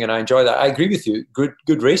racing, and I enjoy that. I agree with you.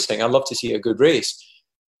 Good racing. I love to see a good race.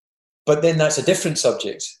 But then that's a different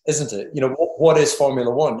subject, isn't it? What is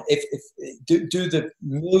Formula One? Do the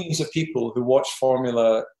millions of people who watch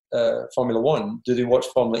Formula One, do they watch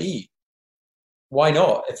Formula E? Why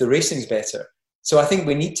not? If the racing's better. So I think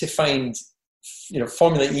we need to find,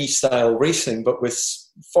 Formula E style racing, but with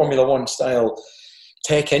Formula One style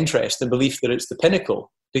tech interest and belief that it's the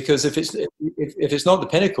pinnacle. Because if it's not the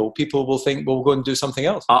pinnacle, people will think, well, we'll go and do something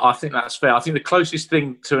else. I think that's fair. I think the closest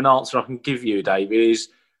thing to an answer I can give you, David, is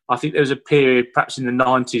I think there was a period, perhaps in the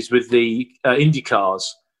 90s, with the Indy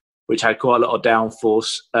cars, which had quite a lot of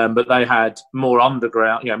downforce, but they had more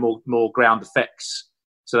underground, more ground effects,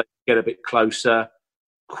 so they could get a bit closer.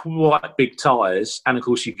 Quite big tyres, and of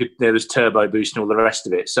course there was turbo boost and all the rest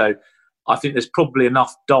of it. So I think there's probably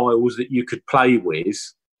enough dials that you could play with,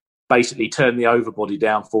 basically turn the overbody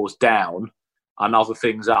downforce down and other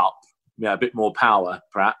things up, a bit more power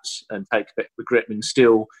perhaps, and take a bit of the grip and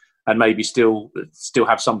maybe still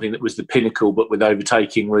have something that was the pinnacle, but with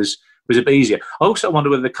overtaking was a bit easier. I also wonder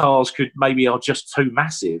whether the cars are just too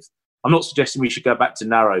massive. I'm not suggesting we should go back to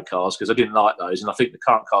narrow cars, because I didn't like those, and I think the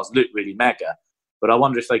current cars look really mega. But I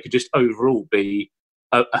wonder if they could just overall be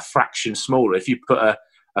a fraction smaller. If you put a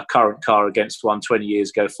current car against one 20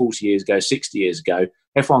 years ago, 40 years ago, 60 years ago,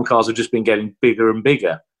 F1 cars have just been getting bigger and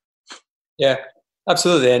bigger. Yeah,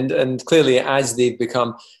 absolutely. And clearly, as they've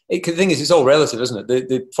become... The thing is, it's all relative, isn't it?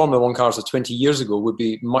 The Formula One cars of 20 years ago would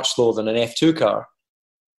be much slower than an F2 car.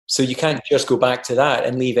 So you can't just go back to that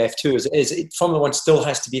and leave F2 as it is. Formula One still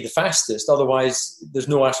has to be the fastest. Otherwise, there's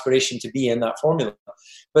no aspiration to be in that formula.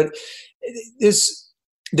 But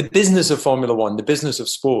the business of Formula One, the business of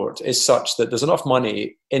sport, is such that there's enough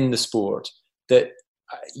money in the sport that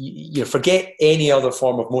forget any other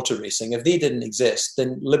form of motor racing. If they didn't exist,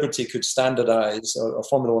 then Liberty could standardise, or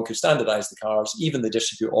Formula One could standardise the cars, even they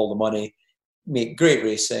distribute all the money, make great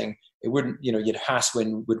racing. It wouldn't, Haas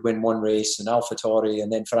would win one race, and AlphaTauri,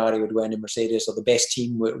 and then Ferrari would win, and Mercedes, or the best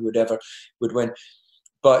team would win.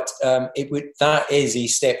 But that is a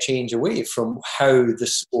step change away from how the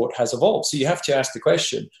sport has evolved. So you have to ask the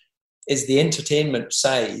question, is the entertainment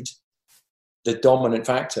side the dominant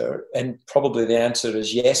factor? And probably the answer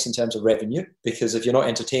is yes, in terms of revenue, because if you're not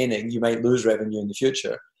entertaining, you might lose revenue in the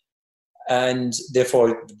future. And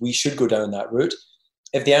therefore, we should go down that route.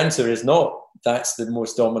 If the answer is not, that's the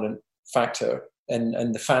most dominant factor,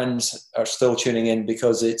 and the fans are still tuning in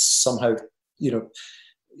because it's somehow,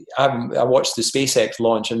 I watched the SpaceX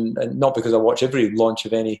launch, and not because I watch every launch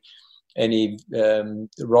of any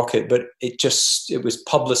rocket, but it was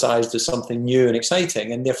publicized as something new and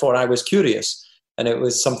exciting, and therefore I was curious, and it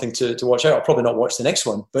was something to watch out. I'll probably not watch the next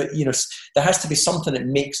one, but there has to be something that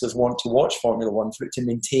makes us want to watch Formula One for it to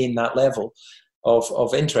maintain that level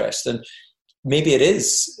of interest. And maybe it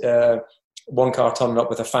is one car turning up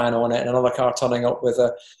with a fan on it and another car turning up with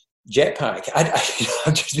a jetpack.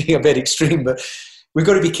 I'm just being a bit extreme, but we've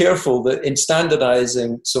got to be careful that in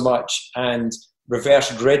standardizing so much and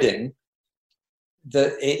reverse gridding,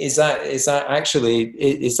 is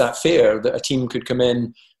that fair that a team could come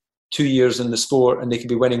in 2 years in the sport and they could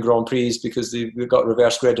be winning Grand Prix because they've got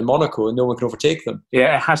reverse grid in Monaco and no one can overtake them?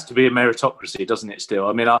 Yeah, it has to be a meritocracy, doesn't it, still?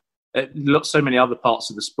 I mean, so many other parts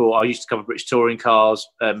of the sport. I used to cover British touring cars.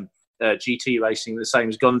 GT racing the same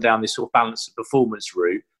has gone down this sort of balance of performance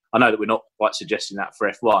route. I know that we're not quite suggesting that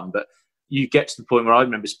for F1, but you get to the point where I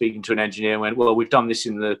remember speaking to an engineer and went, well, we've done this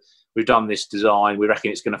design. We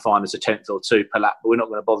reckon it's going to find us a 10th or 2 per lap, but we're not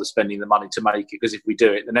going to bother spending the money to make it, because if we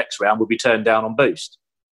do it, the next round we'll be turned down on boost.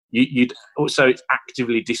 So it's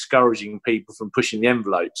actively discouraging people from pushing the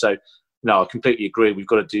envelope. So, no, I completely agree. We've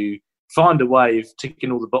got to find a way of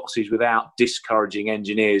ticking all the boxes without discouraging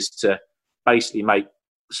engineers to basically make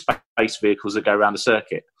space vehicles that go around the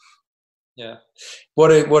circuit. Yeah.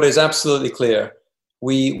 What is absolutely clear,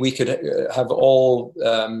 we could have all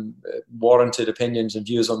warranted opinions and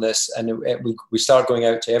views on this, and we start going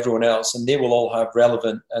out to everyone else, and they will all have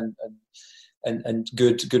relevant and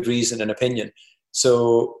good reason and opinion.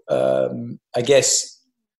 So I guess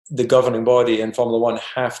the governing body in Formula One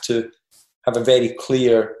have to have a very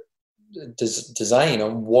clear design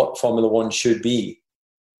on what Formula One should be.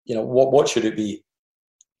 What should it be,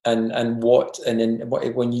 and then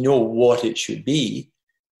when you know what it should be,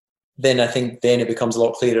 then I think it becomes a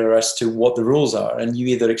lot clearer as to what the rules are, and you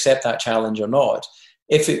either accept that challenge or not.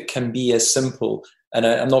 If it can be as simple, and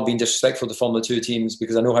I'm not being disrespectful to Formula 2 teams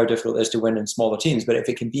because I know how difficult it is to win in smaller teams, but if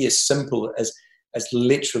it can be as simple as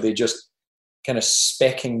literally just kind of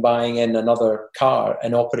buying in another car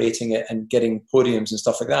and operating it and getting podiums and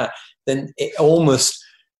stuff like that, then it almost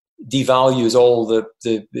devalues all the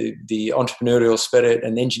entrepreneurial spirit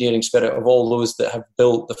and engineering spirit of all those that have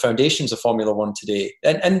built the foundations of Formula One today.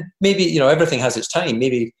 And maybe, everything has its time.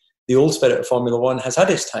 Maybe the old spirit of Formula One has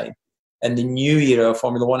had its time, and the new era of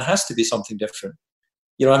Formula One has to be something different.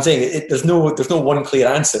 You know what I'm saying? There's no one clear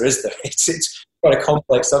answer, is there? It's quite a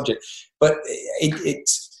complex subject, but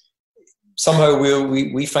it's somehow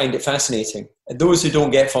we find it fascinating. And those who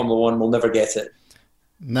don't get Formula One will never get it.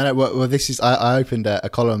 No. Well, this is. I opened a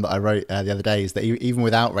column that I wrote the other day. Is that even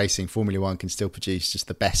without racing, Formula One can still produce just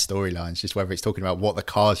the best storylines. Just whether it's talking about what the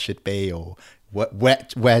cars should be or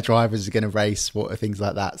where drivers are going to race, what are things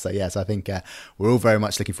like that. So yes, I think we're all very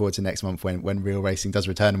much looking forward to next month when real racing does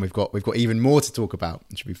return, and we've got even more to talk about,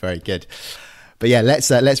 which will be very good. But yeah,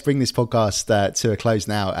 let's bring this podcast to a close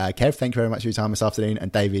now. Kev, thank you very much for your time this afternoon,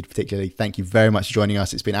 and David particularly, thank you very much for joining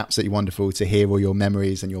us. It's been absolutely wonderful to hear all your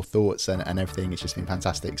memories and your thoughts and everything. It's just been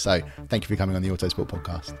fantastic. So thank you for coming on the Autosport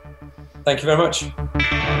podcast. Thank you very much.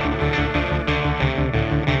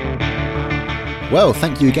 Well,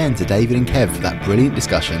 thank you again to David and Kev for that brilliant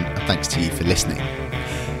discussion, and thanks to you for listening.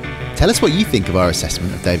 Tell us what you think of our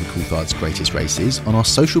assessment of David Coulthard's greatest races on our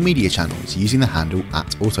social media channels using the handle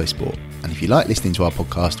 @Autosport. And if you like listening to our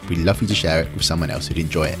podcast, we'd love you to share it with someone else who'd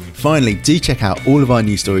enjoy it. Finally, do check out all of our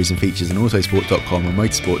news stories and features on autosport.com and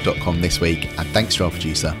motorsport.com this week. And thanks to our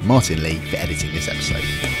producer, Martin Lee, for editing this episode.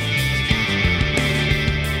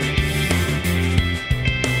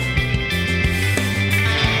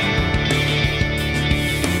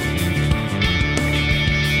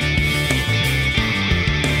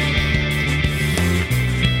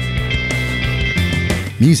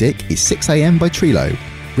 Music is 6 AM by Trilo,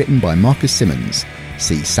 written by Marcus Simmons.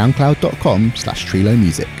 See soundcloud.com/Trilo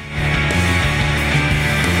Music.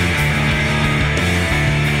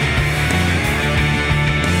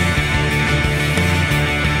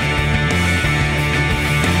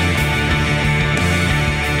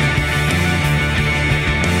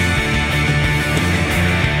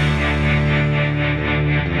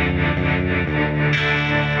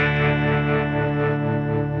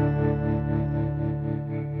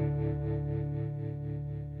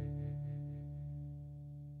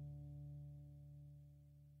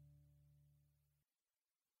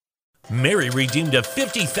 Mary redeemed a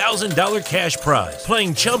 $50,000 cash prize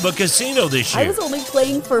playing Chumba Casino this year. I was only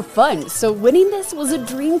playing for fun, so winning this was a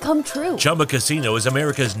dream come true. Chumba Casino is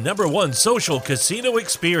America's #1 social casino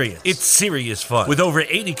experience. It's serious fun. With over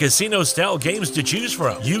 80 casino-style games to choose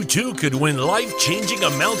from, you too could win life-changing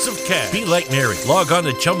amounts of cash. Be like Mary. Log on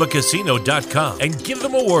to ChumbaCasino.com and give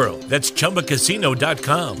them a whirl. That's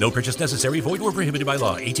ChumbaCasino.com. No purchase necessary. Void where prohibited by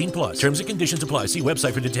law. 18+. Terms and conditions apply. See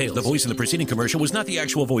website for details. The voice in the preceding commercial was not the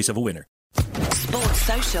actual voice of a winner. Sports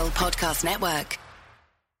Social Podcast Network.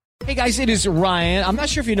 Hey guys, it is Ryan. I'm not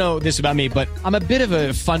sure if you know this about me, but I'm a bit of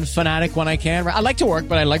a fun fanatic when I can. I like to work,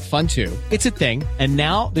 but I like fun too. It's a thing. And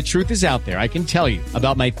now the truth is out there. I can tell you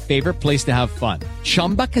about my favorite place to have fun.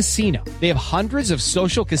 Chumba Casino. They have hundreds of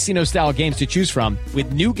social casino style games to choose from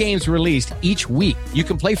with new games released each week. You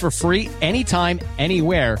can play for free anytime,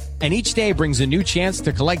 anywhere. And each day brings a new chance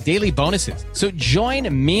to collect daily bonuses. So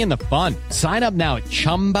join me in the fun. Sign up now at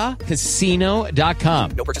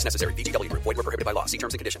ChumbaCasino.com. No purchase necessary. VGW Group. Void where prohibited by law. See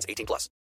terms and conditions. 18+.